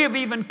 that we have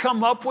even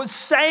come up with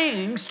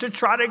sayings to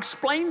try to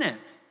explain it.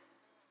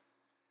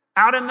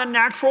 Out in the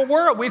natural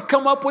world, we've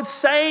come up with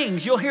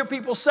sayings. You'll hear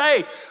people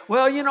say,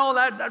 well, you know,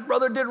 that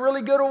brother did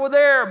really good over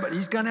there, but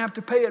he's going to have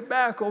to pay it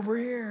back over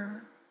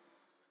here.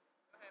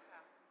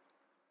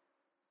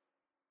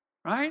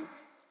 Right?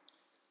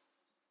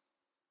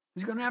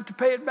 He's going to have to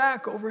pay it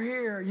back over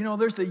here. You know,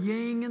 there's the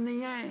yin and the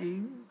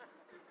yang.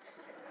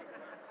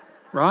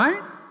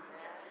 Right?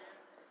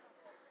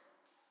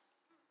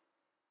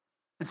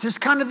 It's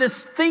just kind of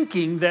this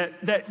thinking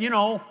that you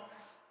know,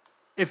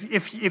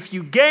 if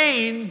you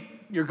gain,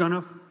 you're going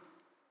to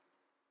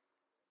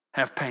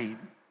have pain.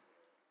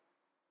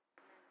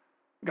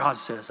 God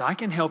says, I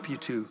can help you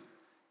to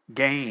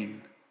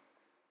gain,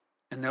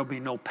 and there'll be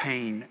no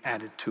pain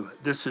added to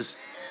it. This is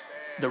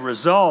the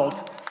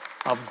result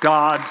of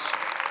God's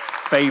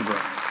favor.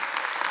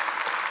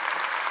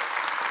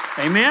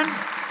 Amen?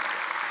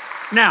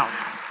 Now,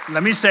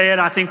 let me say it.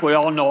 I think we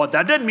all know it.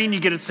 That doesn't mean you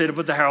get to sit up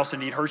at the house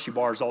and eat Hershey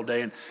bars all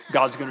day, and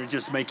God's going to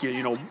just make you,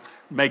 you know,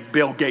 make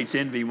Bill Gates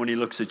envy when he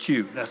looks at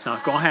you. That's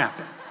not going to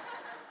happen.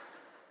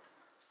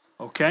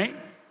 Okay?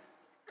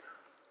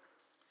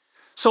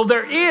 So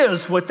there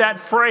is, with that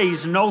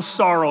phrase, no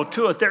sorrow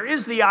to it, there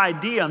is the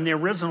idea in the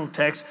original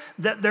text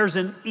that there's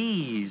an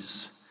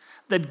ease,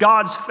 that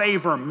God's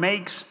favor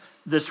makes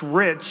this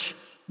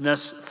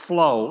richness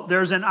flow.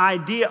 There's an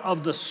idea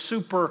of the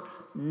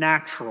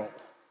supernatural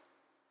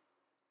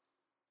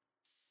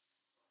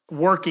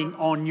working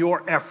on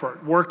your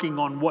effort, working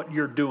on what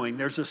you're doing.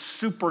 There's a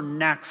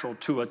supernatural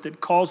to it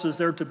that causes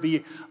there to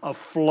be a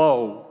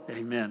flow,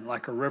 amen,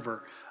 like a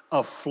river.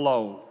 A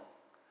flow.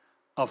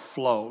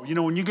 You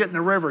know, when you get in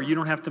the river, you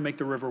don't have to make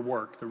the river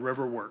work. The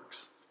river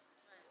works.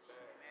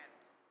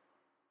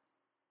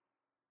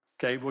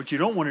 Okay, what you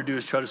don't want to do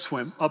is try to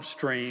swim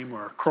upstream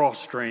or cross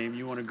stream.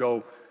 You want to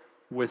go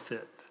with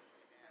it.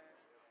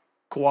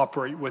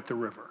 Cooperate with the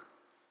river.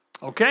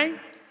 Okay?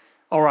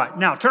 All right,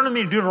 now turn to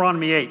me to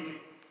Deuteronomy 8.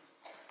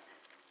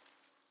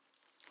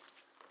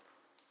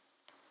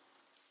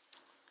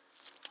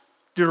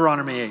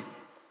 Deuteronomy 8.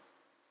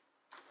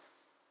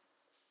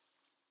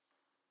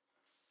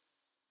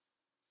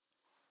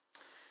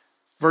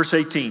 Verse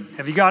 18,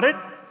 have you got it?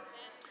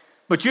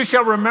 But you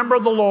shall remember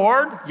the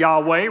Lord,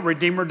 Yahweh,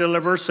 Redeemer,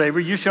 Deliverer, Savior.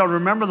 You shall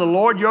remember the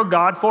Lord your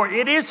God, for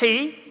it is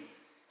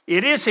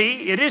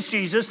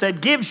Jesus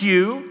that gives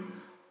you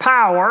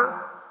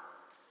power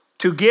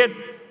to get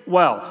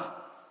wealth.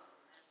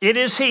 It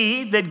is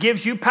he that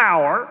gives you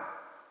power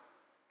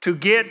to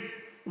get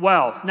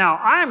wealth. Now,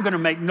 I am going to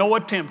make no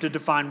attempt to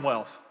define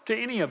wealth to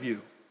any of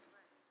you.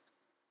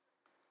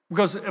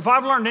 Because if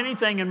I've learned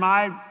anything in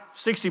my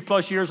 60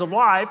 plus years of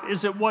life,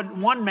 is that what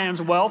one man's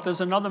wealth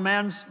is another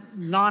man's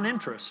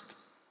non-interest.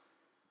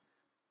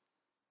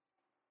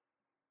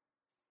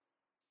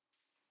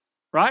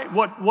 Right?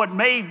 What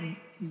may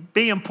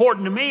be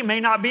important to me may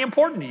not be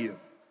important to you.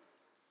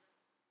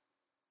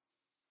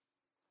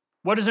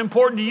 What is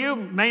important to you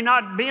may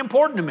not be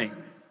important to me.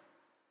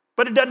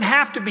 But it doesn't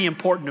have to be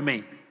important to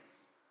me.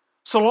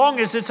 So long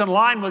as it's in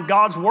line with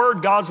God's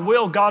word, God's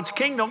will, God's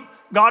kingdom,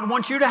 God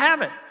wants you to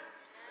have it.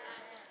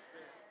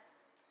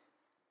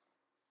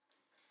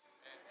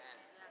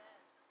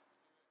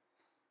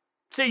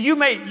 See, you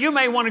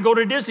may want to go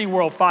to Disney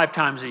World 5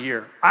 times a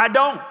year. I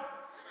don't.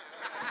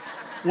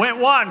 Went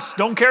once,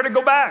 don't care to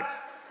go back.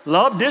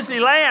 Love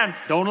Disneyland,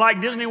 don't like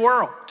Disney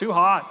World. Too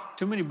hot,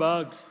 too many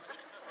bugs.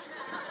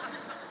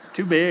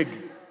 Too big.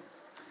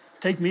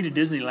 Take me to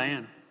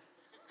Disneyland,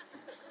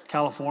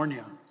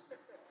 California,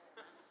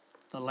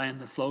 the land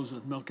that flows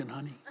with milk and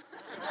honey.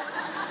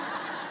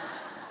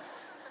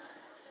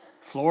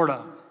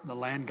 Florida, the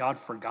land God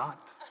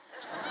forgot.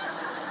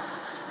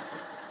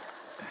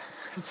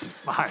 It's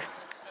my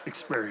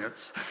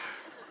experience.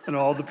 And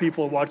all the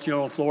people watching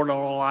on Florida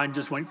online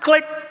just went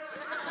click.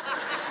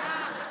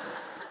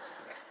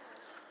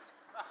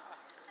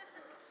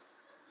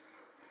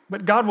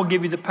 But God will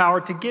give you the power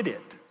to get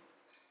it.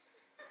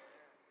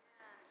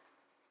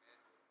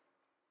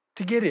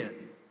 To get it.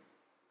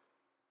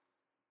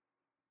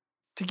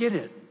 To get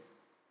it.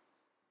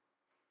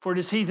 For it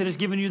is He that has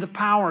given you the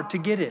power to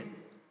get it.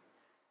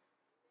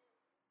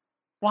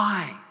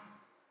 Why?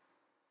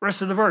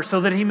 Rest of the verse,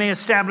 so that He may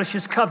establish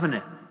His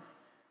covenant,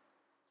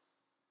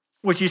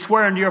 which He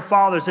swore unto your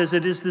fathers as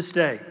it is this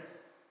day.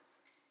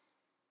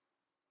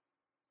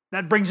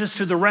 That brings us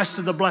to the rest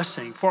of the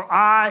blessing. For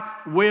I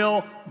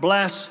will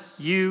bless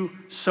you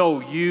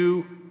so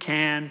you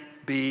can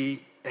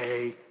be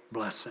a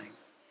blessing.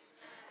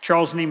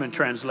 Charles Neiman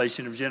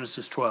translation of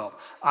Genesis 12.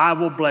 I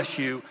will bless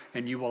you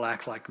and you will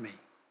act like me.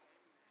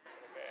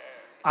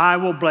 I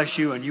will bless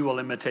you and you will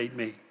imitate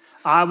me.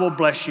 I will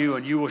bless you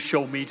and you will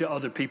show me to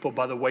other people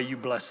by the way you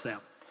bless them.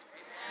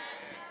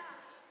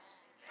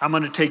 I'm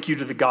going to take you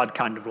to the God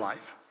kind of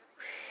life.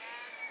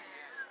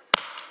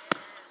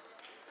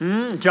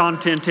 John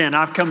 10:10,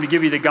 I've come to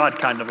give you the God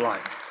kind of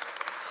life.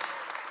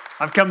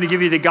 I've come to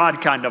give you the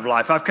God kind of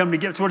life.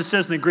 That's what it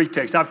says in the Greek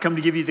text. I've come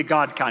to give you the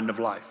God kind of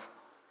life.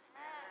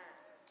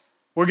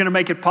 We're going to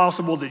make it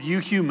possible that you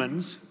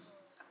humans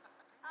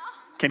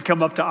can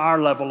come up to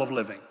our level of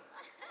living.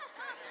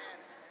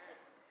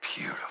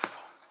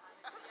 Beautiful.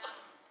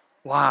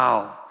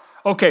 Wow.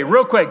 Okay,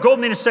 real quick, go with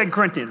me to 2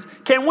 Corinthians.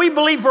 Can we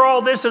believe for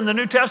all this in the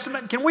New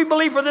Testament? Can we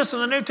believe for this in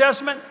the New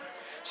Testament?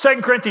 2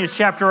 Corinthians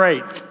chapter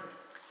 8.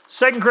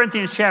 2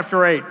 Corinthians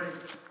chapter 8.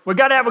 We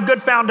got to have a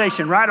good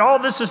foundation, right? All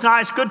this is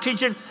nice, good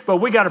teaching, but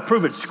we got to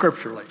prove it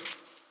scripturally.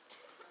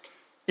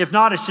 If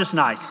not, it's just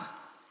nice.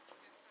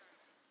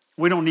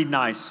 We don't need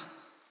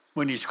nice.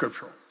 We need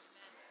scriptural.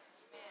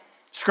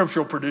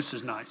 Scriptural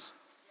produces nice.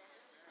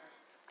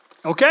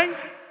 Okay?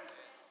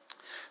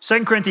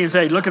 2 Corinthians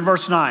 8, look at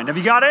verse 9. Have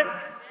you got it?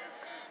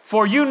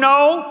 For you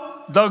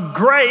know the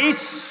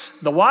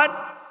grace, the what?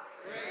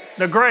 Grace.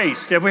 The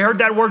grace. Have we heard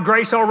that word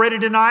grace already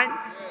tonight?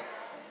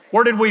 Yes.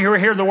 Where did we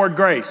hear the word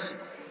grace?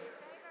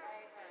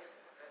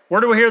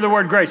 Where do we hear the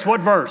word grace?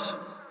 What verse?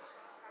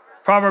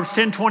 Proverbs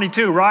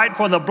 10:22, right?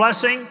 For the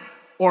blessing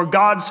or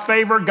God's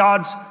favor,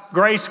 God's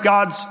grace,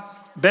 God's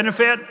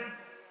benefit.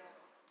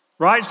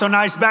 Right? So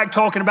now he's back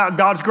talking about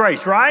God's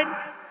grace, right?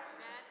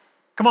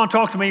 Come on,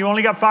 talk to me. You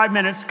only got 5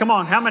 minutes. Come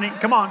on, how many?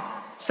 Come on.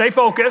 Stay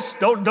focused.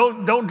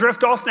 Don't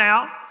drift off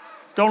now.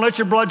 Don't let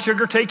your blood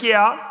sugar take you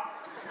out.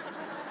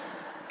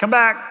 Come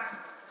back.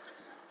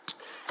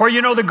 For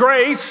you know the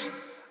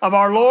grace of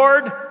our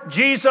Lord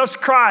Jesus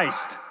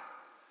Christ.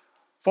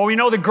 For we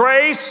know the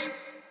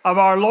grace of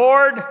our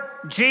Lord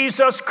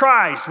Jesus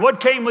Christ. What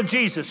came with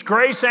Jesus?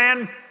 Grace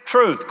and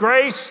truth.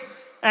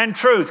 Grace and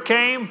truth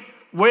came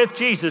with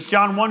Jesus.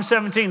 John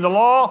 1:17. The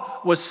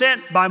law was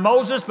sent by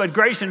Moses, but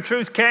grace and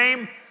truth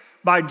came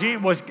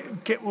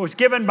was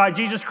given by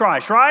Jesus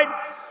Christ, right?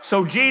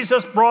 So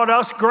Jesus brought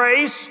us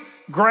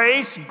grace,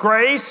 grace,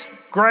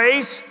 grace,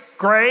 grace,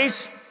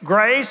 grace,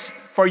 grace.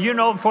 For you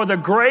know, for the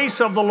grace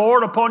of the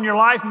Lord upon your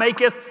life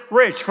maketh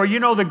rich. For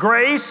you know the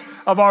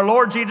grace of our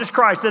Lord Jesus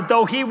Christ, that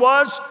though he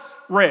was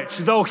rich,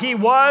 the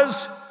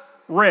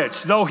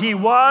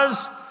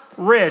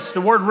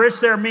word rich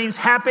there means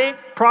happy,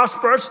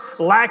 prosperous,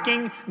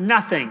 lacking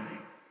nothing.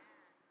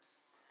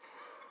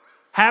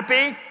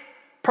 Happy,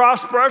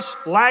 prosperous,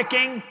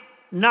 lacking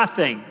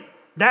nothing.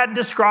 That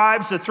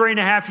describes the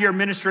 3.5-year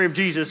ministry of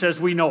Jesus as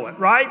we know it,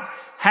 right?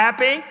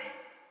 Happy,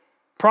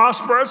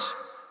 prosperous,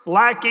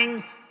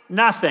 lacking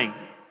nothing.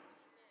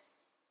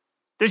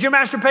 Does your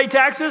master pay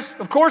taxes?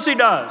 Of course he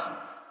does.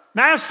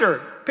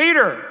 Master,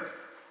 Peter,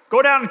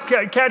 go down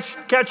and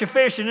catch a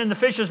fish, and in the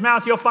fish's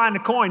mouth you'll find a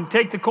coin.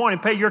 Take the coin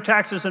and pay your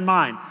taxes and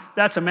mine.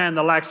 That's a man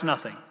that lacks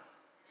nothing.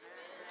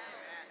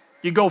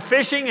 You go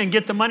fishing and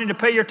get the money to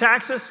pay your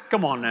taxes?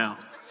 Come on now.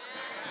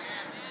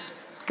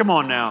 Come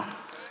on now.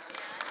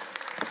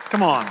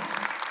 Come on.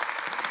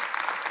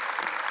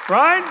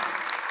 Right?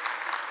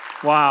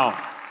 Wow.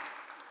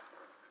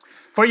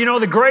 For you know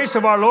the grace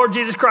of our Lord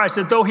Jesus Christ,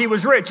 that though he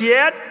was rich,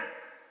 yet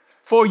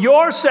for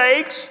your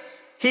sakes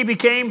he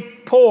became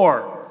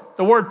poor.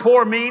 The word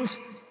poor means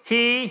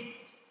he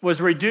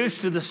was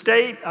reduced to the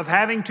state of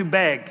having to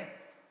beg.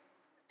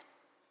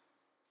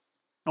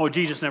 Oh,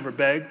 Jesus never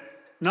begged.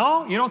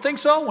 No, you don't think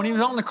so? When he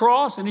was on the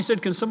cross and he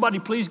said, can somebody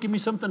please give me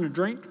something to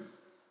drink?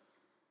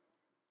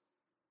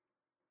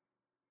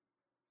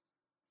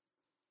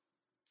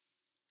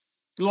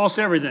 He lost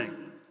everything.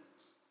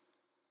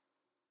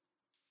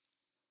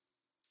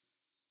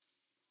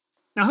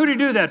 Now, who did he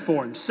do that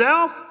for?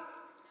 Himself?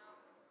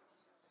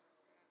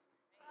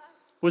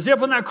 Was he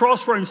up on that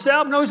cross for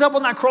himself? No, he's up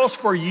on that cross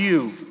for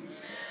you.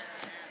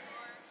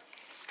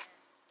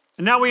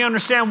 And now we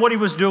understand what he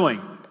was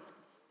doing.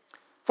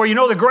 For you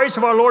know the grace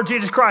of our Lord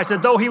Jesus Christ,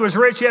 that though he was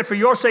rich, yet for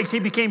your sakes he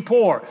became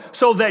poor,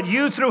 so that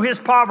you through his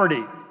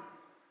poverty,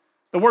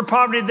 the word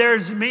poverty there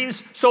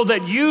means so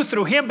that you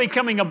through him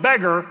becoming a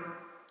beggar,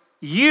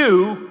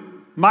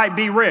 you might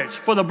be rich.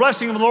 For the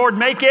blessing of the Lord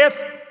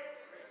maketh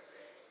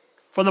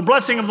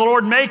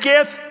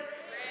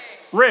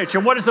rich.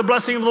 And what is the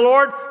blessing of the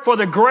Lord? For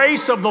the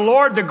grace of the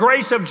Lord, the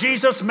grace of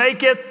Jesus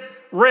maketh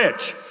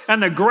rich.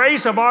 And the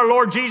grace of our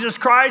Lord Jesus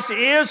Christ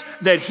is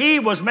that he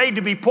was made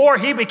to be poor.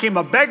 He became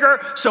a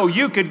beggar so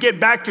you could get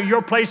back to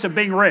your place of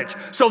being rich.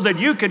 So that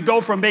you could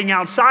go from being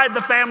outside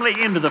the family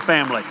into the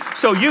family.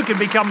 So you can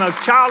become a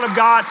child of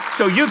God.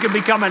 So you can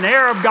become an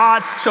heir of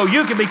God. So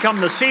you can become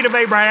the seed of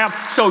Abraham.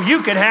 So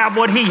you could have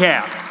what he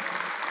had.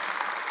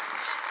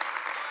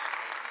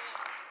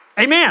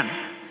 Amen.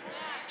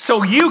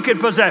 So you could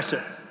possess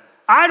it.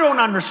 I don't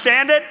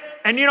understand it.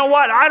 And you know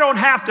what? I don't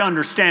have to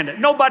understand it.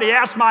 Nobody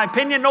asked my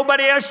opinion.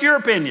 Nobody asked your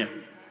opinion.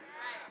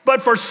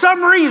 But for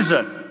some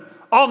reason,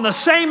 on the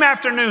same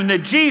afternoon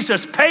that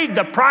Jesus paid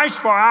the price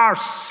for our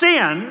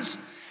sins,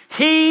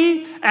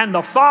 he and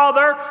the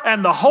Father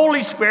and the Holy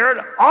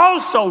Spirit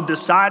also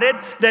decided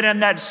that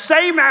in that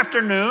same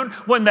afternoon,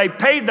 when they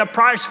paid the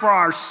price for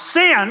our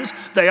sins,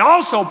 they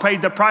also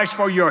paid the price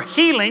for your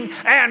healing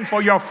and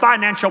for your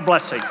financial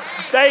blessing.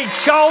 They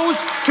chose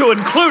to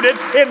include it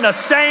in the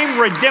same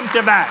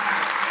redemptive act.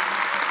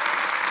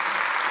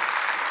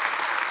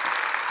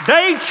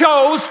 They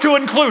chose to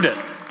include it.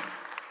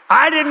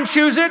 I didn't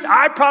choose it.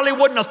 I probably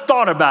wouldn't have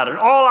thought about it.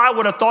 All I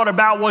would have thought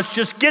about was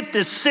just get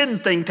this sin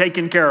thing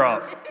taken care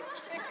of.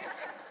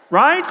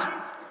 Right?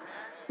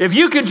 If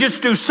you could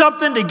just do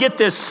something to get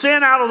this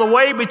sin out of the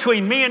way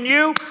between me and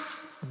you,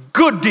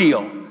 good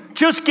deal.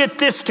 Just get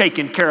this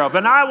taken care of.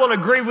 And I will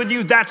agree with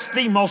you, that's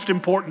the most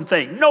important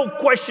thing. No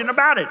question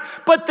about it.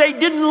 But they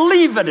didn't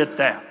leave it at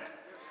that.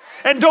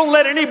 And don't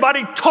let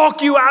anybody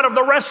talk you out of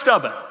the rest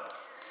of it.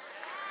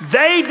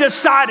 They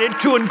decided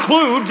to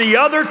include the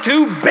other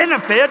two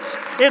benefits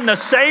in the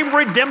same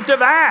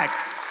redemptive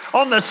act.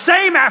 On the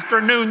same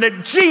afternoon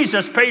that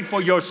Jesus paid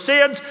for your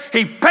sins,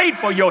 he paid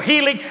for your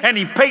healing, and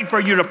he paid for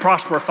you to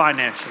prosper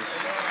financially.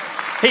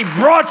 He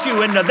brought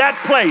you into that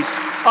place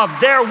of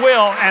their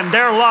will and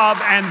their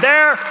love and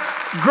their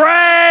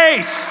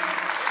grace.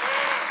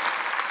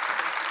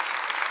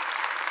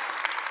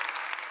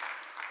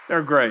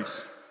 Their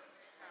grace.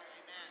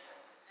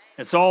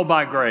 It's all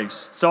by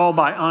grace. It's all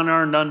by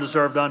unearned,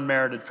 undeserved,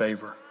 unmerited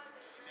favor.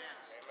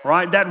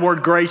 Right? That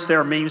word grace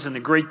there means in the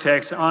Greek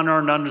text,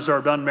 unearned,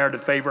 undeserved, unmerited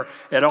favor.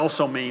 It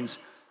also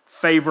means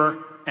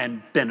favor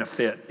and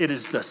benefit. It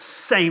is the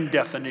same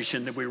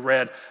definition that we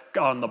read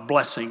on the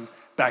blessing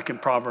back in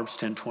Proverbs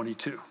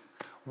 10:22.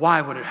 Why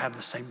would it have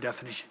the same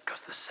definition?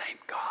 Because the same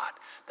God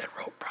that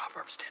wrote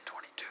Proverbs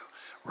 10:22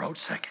 wrote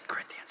 2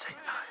 Corinthians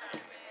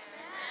 8:9.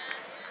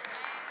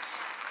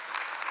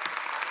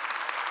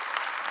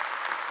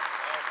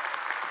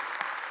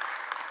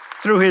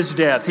 Through his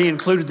death, he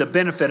included the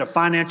benefit of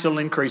financial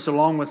increase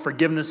along with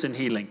forgiveness and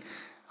healing.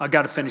 I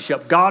got to finish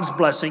up. God's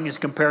blessing is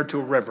compared to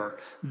a river.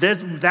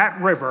 That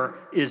river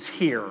is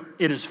here.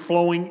 It is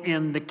flowing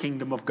in the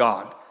kingdom of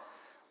God.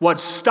 What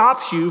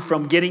stops you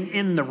from getting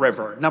in the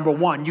river? Number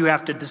one, you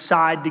have to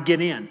decide to get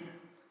in.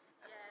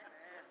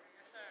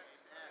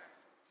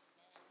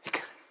 You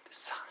got to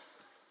decide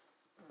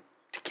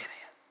to get in.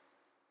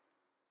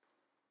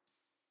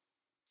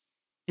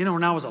 You know,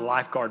 when I was a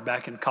lifeguard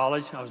back in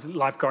college, I was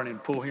lifeguarding in a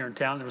pool here in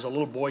town. There was a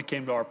little boy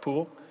came to our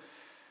pool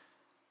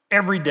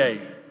every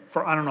day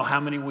for I don't know how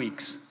many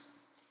weeks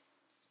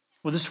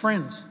with his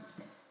friends.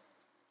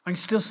 I can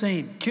still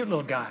see him, cute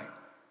little guy.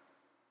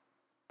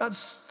 About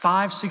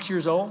 5, 6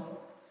 years old.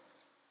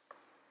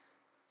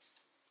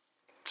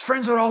 His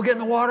friends would all get in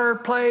the water,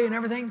 play and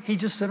everything. He'd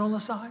just sit on the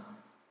side.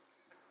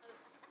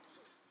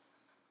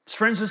 His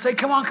friends would say,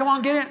 come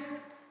on, get in.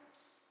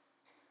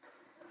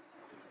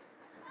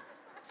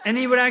 And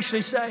he would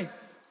actually say,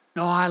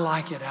 no, I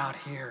like it out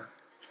here.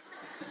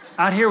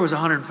 Out here was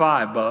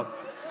 105, bub.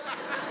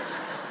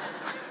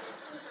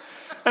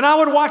 And I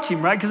would watch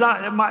him, right? Because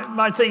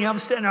my thing, I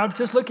was standing there, I would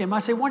just look at him. I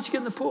say, why don't you get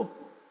in the pool?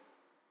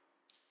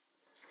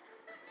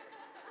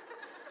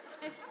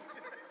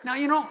 Now,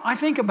 you know, I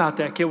think about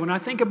that kid when I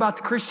think about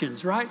the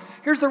Christians, right?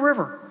 Here's the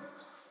river.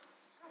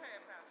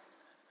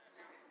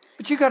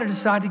 But you got to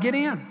decide to get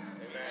in.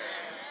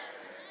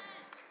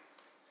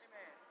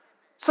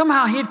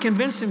 Somehow he had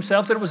convinced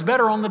himself that it was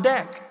better on the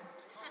deck.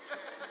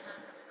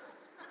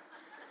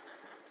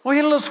 Well, he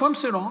had a little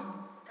swimsuit on.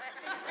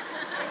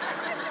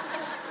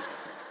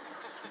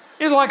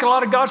 He's like a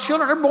lot of God's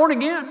children. They're born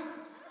again.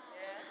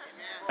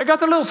 They got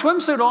their little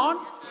swimsuit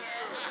on.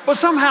 But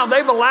somehow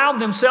they've allowed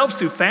themselves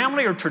through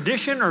family or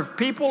tradition or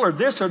people or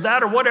this or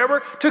that or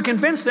whatever to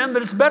convince them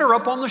that it's better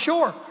up on the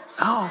shore.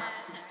 No,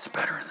 it's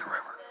better in the river.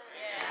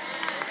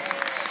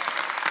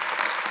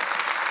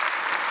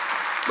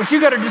 But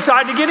you got to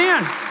decide to get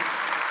in.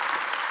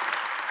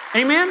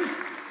 Amen?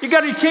 You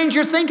got to change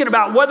your thinking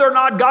about whether or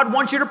not God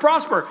wants you to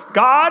prosper.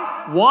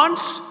 God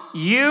wants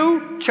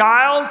you,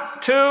 child,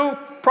 to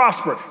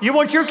prosper. You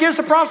want your kids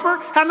to prosper?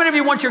 How many of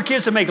you want your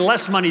kids to make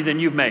less money than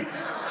you've made?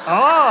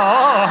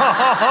 Oh,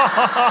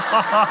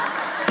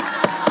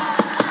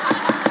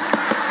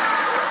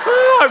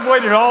 I've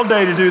waited all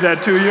day to do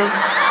that to you.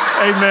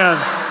 Amen.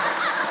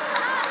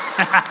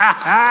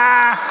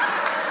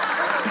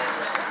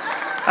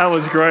 That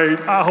was great.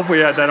 I hope we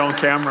had that on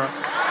camera.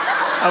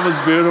 That was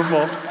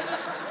beautiful.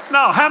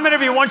 No, how many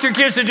of you want your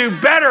kids to do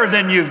better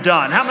than you've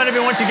done? How many of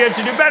you want your kids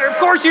to do better? Of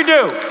course you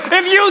do.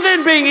 If you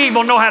then, being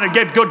evil, know how to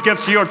give good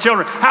gifts to your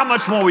children, how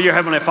much more will your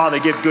Heavenly Father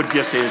give good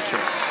gifts to His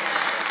children?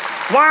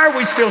 Why are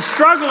we still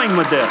struggling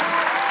with this?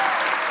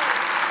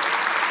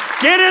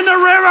 Get in the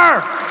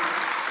river.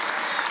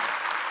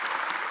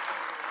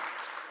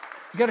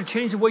 You got to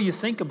change the way you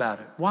think about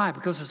it. Why?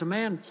 Because as a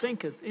man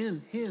thinketh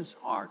in his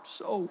heart,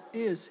 so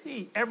is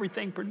he.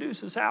 Everything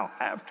produces how?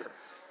 After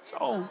its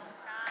own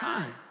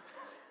kind.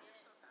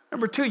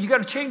 Number two, you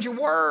got to change your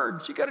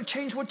words. You got to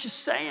change what you're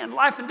saying.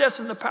 Life and death is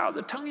in the power of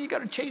the tongue. You got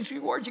to change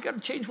your words. You got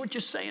to change what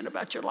you're saying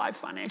about your life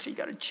financially. You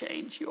got to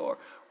change your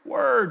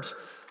words.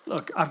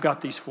 Look, I've got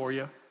these for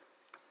you.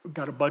 We've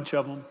got a bunch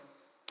of them.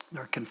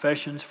 They're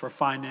confessions for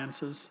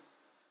finances.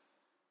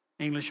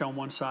 English on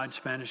one side,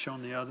 Spanish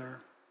on the other.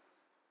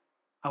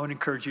 I would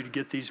encourage you to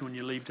get these when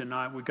you leave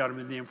tonight. We've got them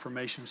in the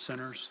information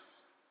centers.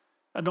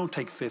 Don't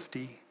take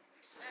 50.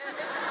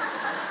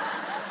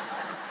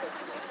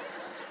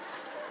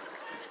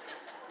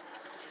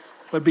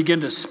 But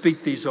begin to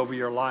speak these over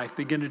your life.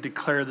 Begin to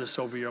declare this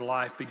over your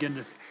life.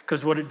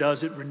 Because what it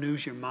does, it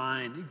renews your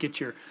mind. It gets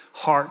your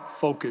heart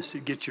focused.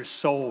 It gets your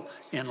soul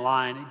in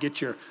line. It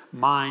gets your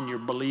mind, your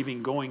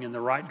believing going in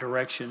the right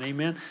direction.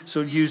 Amen?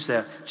 So use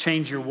that.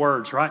 Change your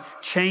words, right?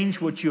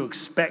 Change what you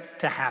expect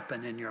to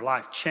happen in your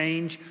life.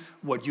 Change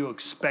what you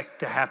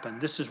expect to happen.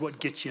 This is what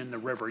gets you in the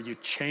river. You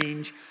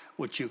change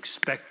what you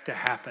expect to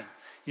happen.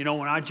 You know,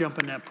 when I jump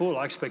in that pool,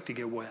 I expect to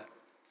get wet.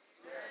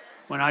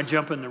 When I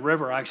jump in the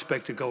river, I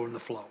expect to go in the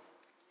flow.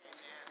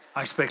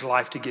 I expect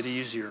life to get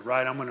easier,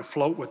 right? I'm going to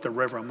float with the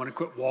river. I'm going to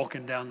quit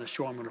walking down the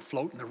shore. I'm going to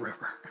float in the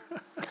river.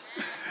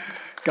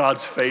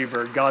 God's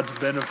favor, God's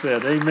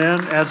benefit.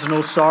 Amen. Adds no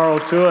sorrow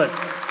to it.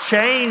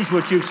 Change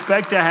what you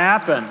expect to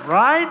happen,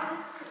 right?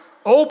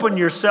 Open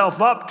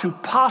yourself up to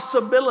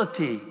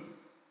possibility. It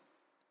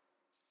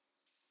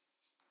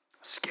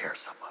scares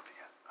some of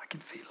you. I can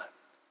feel it.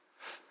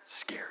 It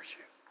scares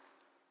you.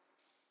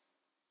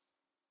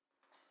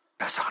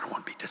 Pastor, I don't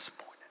want to be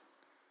disappointed.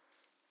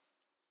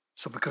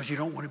 So because you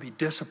don't want to be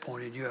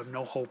disappointed, you have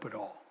no hope at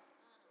all.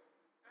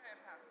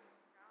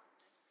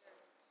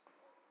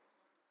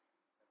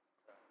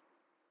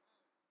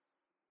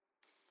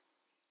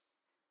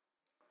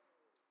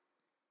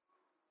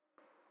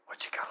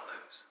 What you got to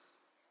lose?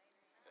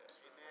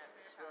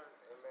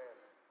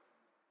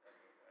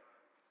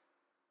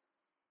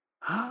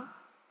 Huh?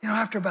 You know,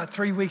 after about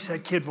 3 weeks,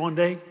 that kid one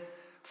day,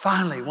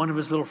 finally, one of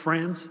his little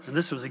friends, and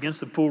this was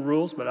against the pool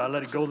rules, but I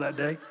let it go that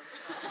day.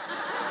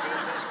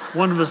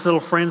 One of his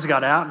little friends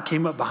got out and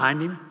came up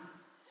behind him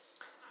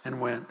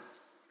and went,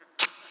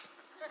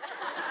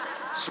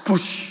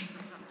 spoosh.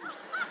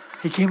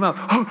 He came up.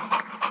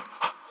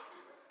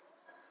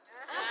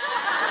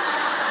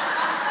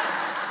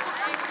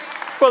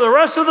 For the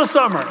rest of the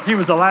summer, he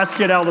was the last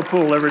kid out of the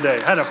pool every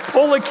day. Had to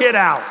pull a kid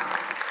out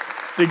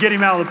to get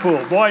him out of the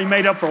pool. Boy, he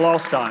made up for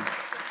lost time.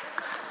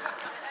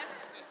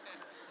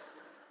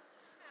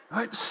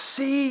 Right?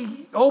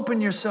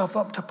 Open yourself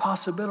up to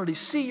possibilities.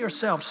 See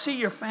yourself, see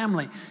your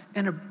family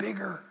in a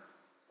bigger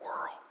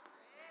world.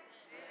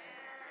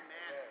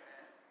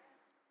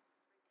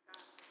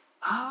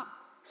 Huh?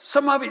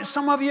 Some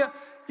of you,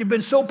 you've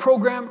been so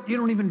programmed, you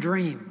don't even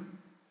dream.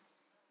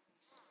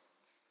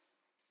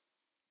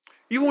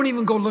 You won't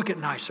even go look at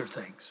nicer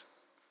things.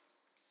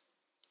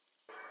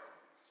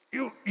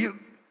 You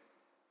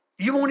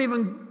won't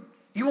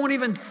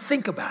even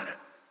think about it.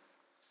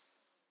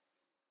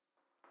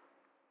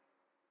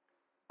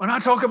 When I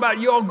talk about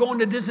you all going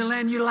to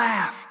Disneyland, you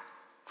laugh.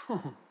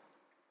 I'm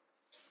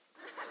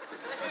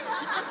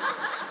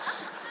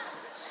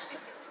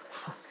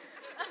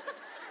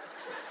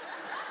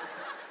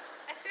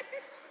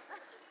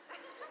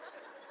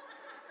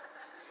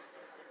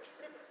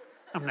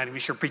not even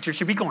sure preachers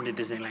should be going to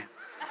Disneyland.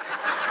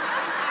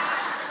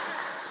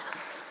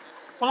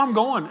 Well, I'm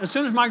going. As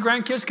soon as my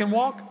grandkids can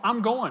walk,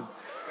 I'm going.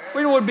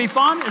 You know what would be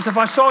fun? Is if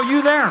I saw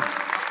you there.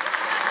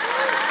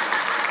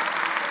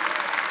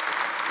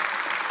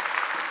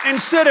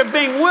 Instead of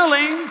being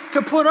willing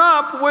to put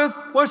up with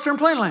Western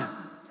Playland.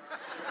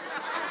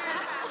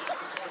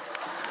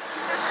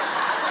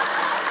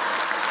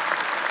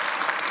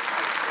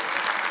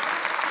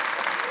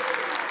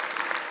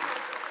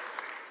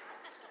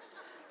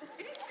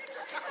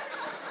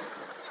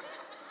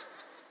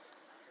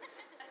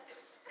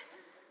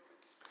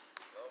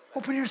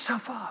 Open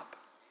yourself up.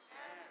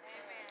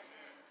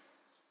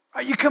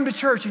 Right, you come to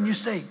church and you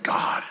say,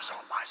 God is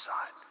on my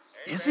side.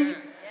 Is he?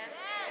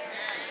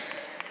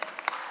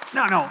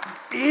 No.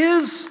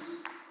 Is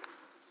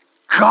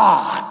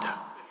God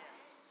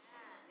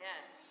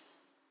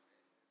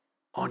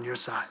on your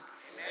side?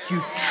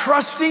 You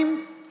trust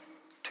him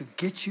to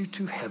get you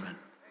to heaven,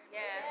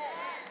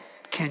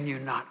 can you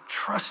not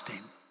trust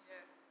him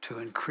to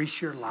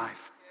increase your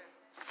life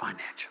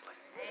financially?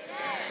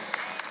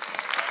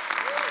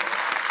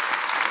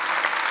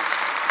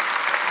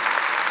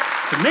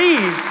 To me,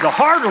 the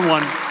harder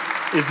one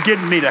is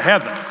getting me to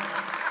heaven.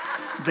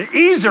 The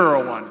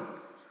easier one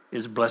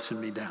is blessing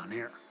me down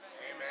here.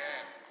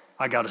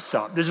 I got to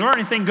stop. Did you learn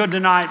anything good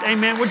tonight?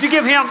 Amen. Would you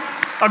give him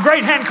a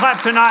great hand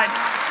clap tonight?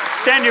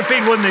 Stand to your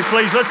feet with me,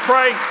 please. Let's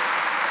pray.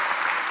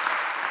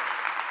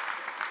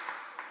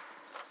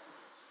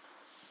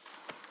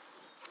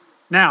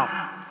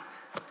 Now,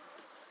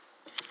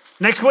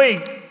 next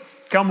week,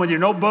 come with your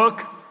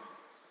notebook,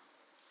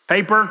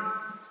 paper,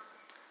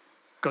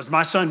 because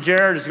my son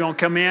Jared is going to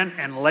come in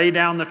and lay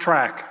down the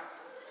track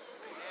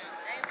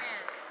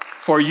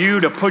for you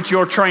to put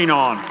your train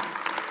on.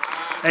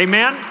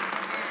 Amen?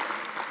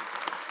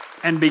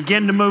 And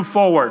begin to move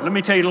forward. Let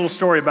me tell you a little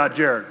story about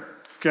Jared,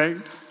 okay?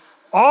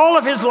 All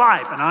of his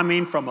life, and I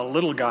mean from a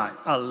little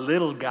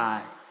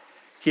guy,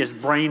 his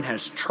brain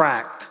has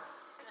tracked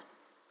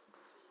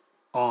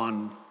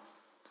on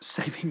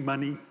saving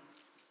money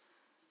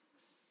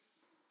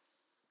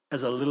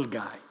as a little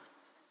guy.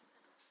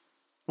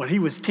 When he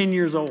was 10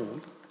 years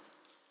old,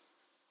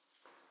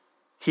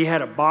 he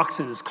had a box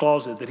in his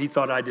closet that he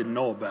thought I didn't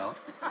know about.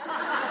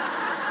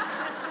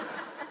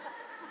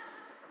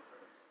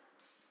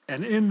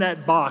 And in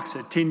that box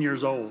at 10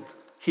 years old,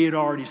 he had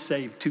already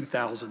saved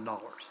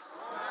 $2,000.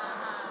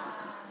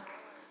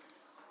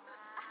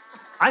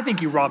 I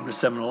think he robbed a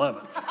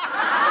 7-Eleven.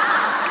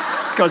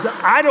 Because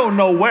I don't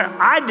know where,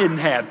 I didn't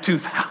have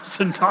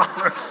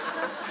 $2,000.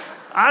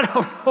 I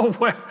don't know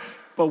where.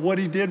 But what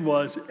he did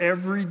was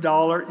every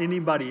dollar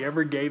anybody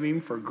ever gave him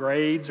for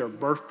grades or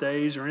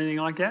birthdays or anything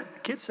like that,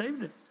 the kid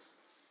saved it.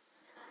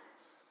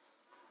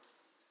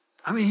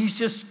 I mean, he's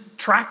just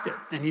tracked it.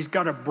 And he's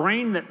got a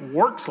brain that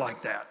works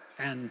like that.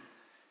 And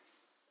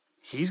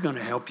he's going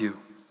to help you.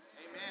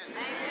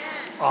 Amen.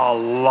 A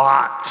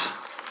lot.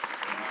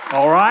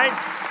 All right?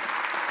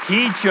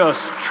 He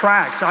just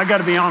tracks. I got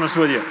to be honest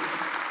with you.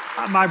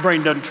 My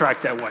brain doesn't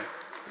track that way.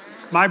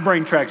 My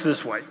brain tracks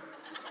this way.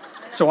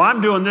 So I'm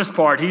doing this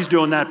part, he's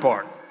doing that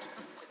part.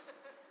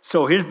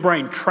 So his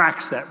brain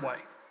tracks that way.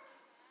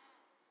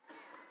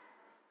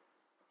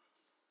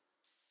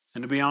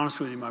 And to be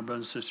honest with you, my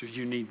brothers and sisters,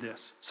 you need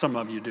this. Some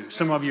of you do.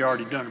 Some of you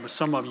already done it, but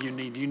some of you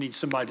need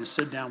somebody to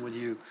sit down with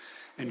you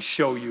and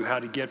show you how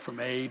to get from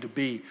A to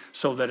B,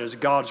 so that as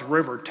God's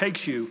river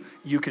takes you,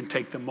 you can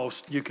take the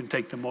most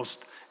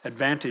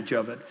advantage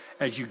of it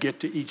as you get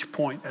to each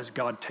point as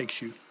God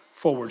takes you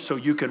forward, so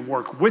you can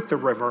work with the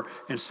river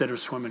instead of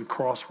swimming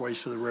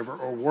crossways to the river,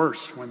 or worse,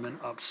 swimming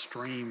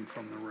upstream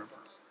from the river.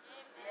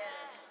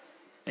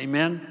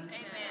 Amen?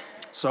 Amen.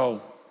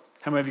 So,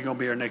 how many of you going to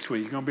be here next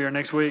week? You going to be here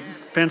next week?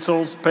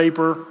 Pencils,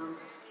 paper?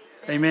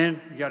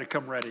 Amen? You got to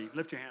come ready.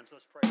 Lift your hands.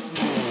 Let's pray.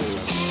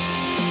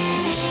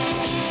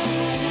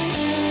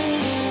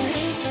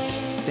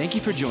 Thank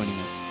you for joining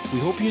us. We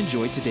hope you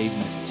enjoyed today's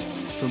message.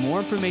 For more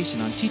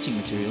information on teaching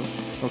materials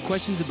or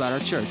questions about our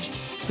church,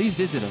 please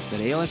visit us at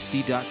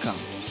alfc.com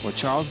or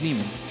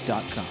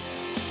charlesnieman.com.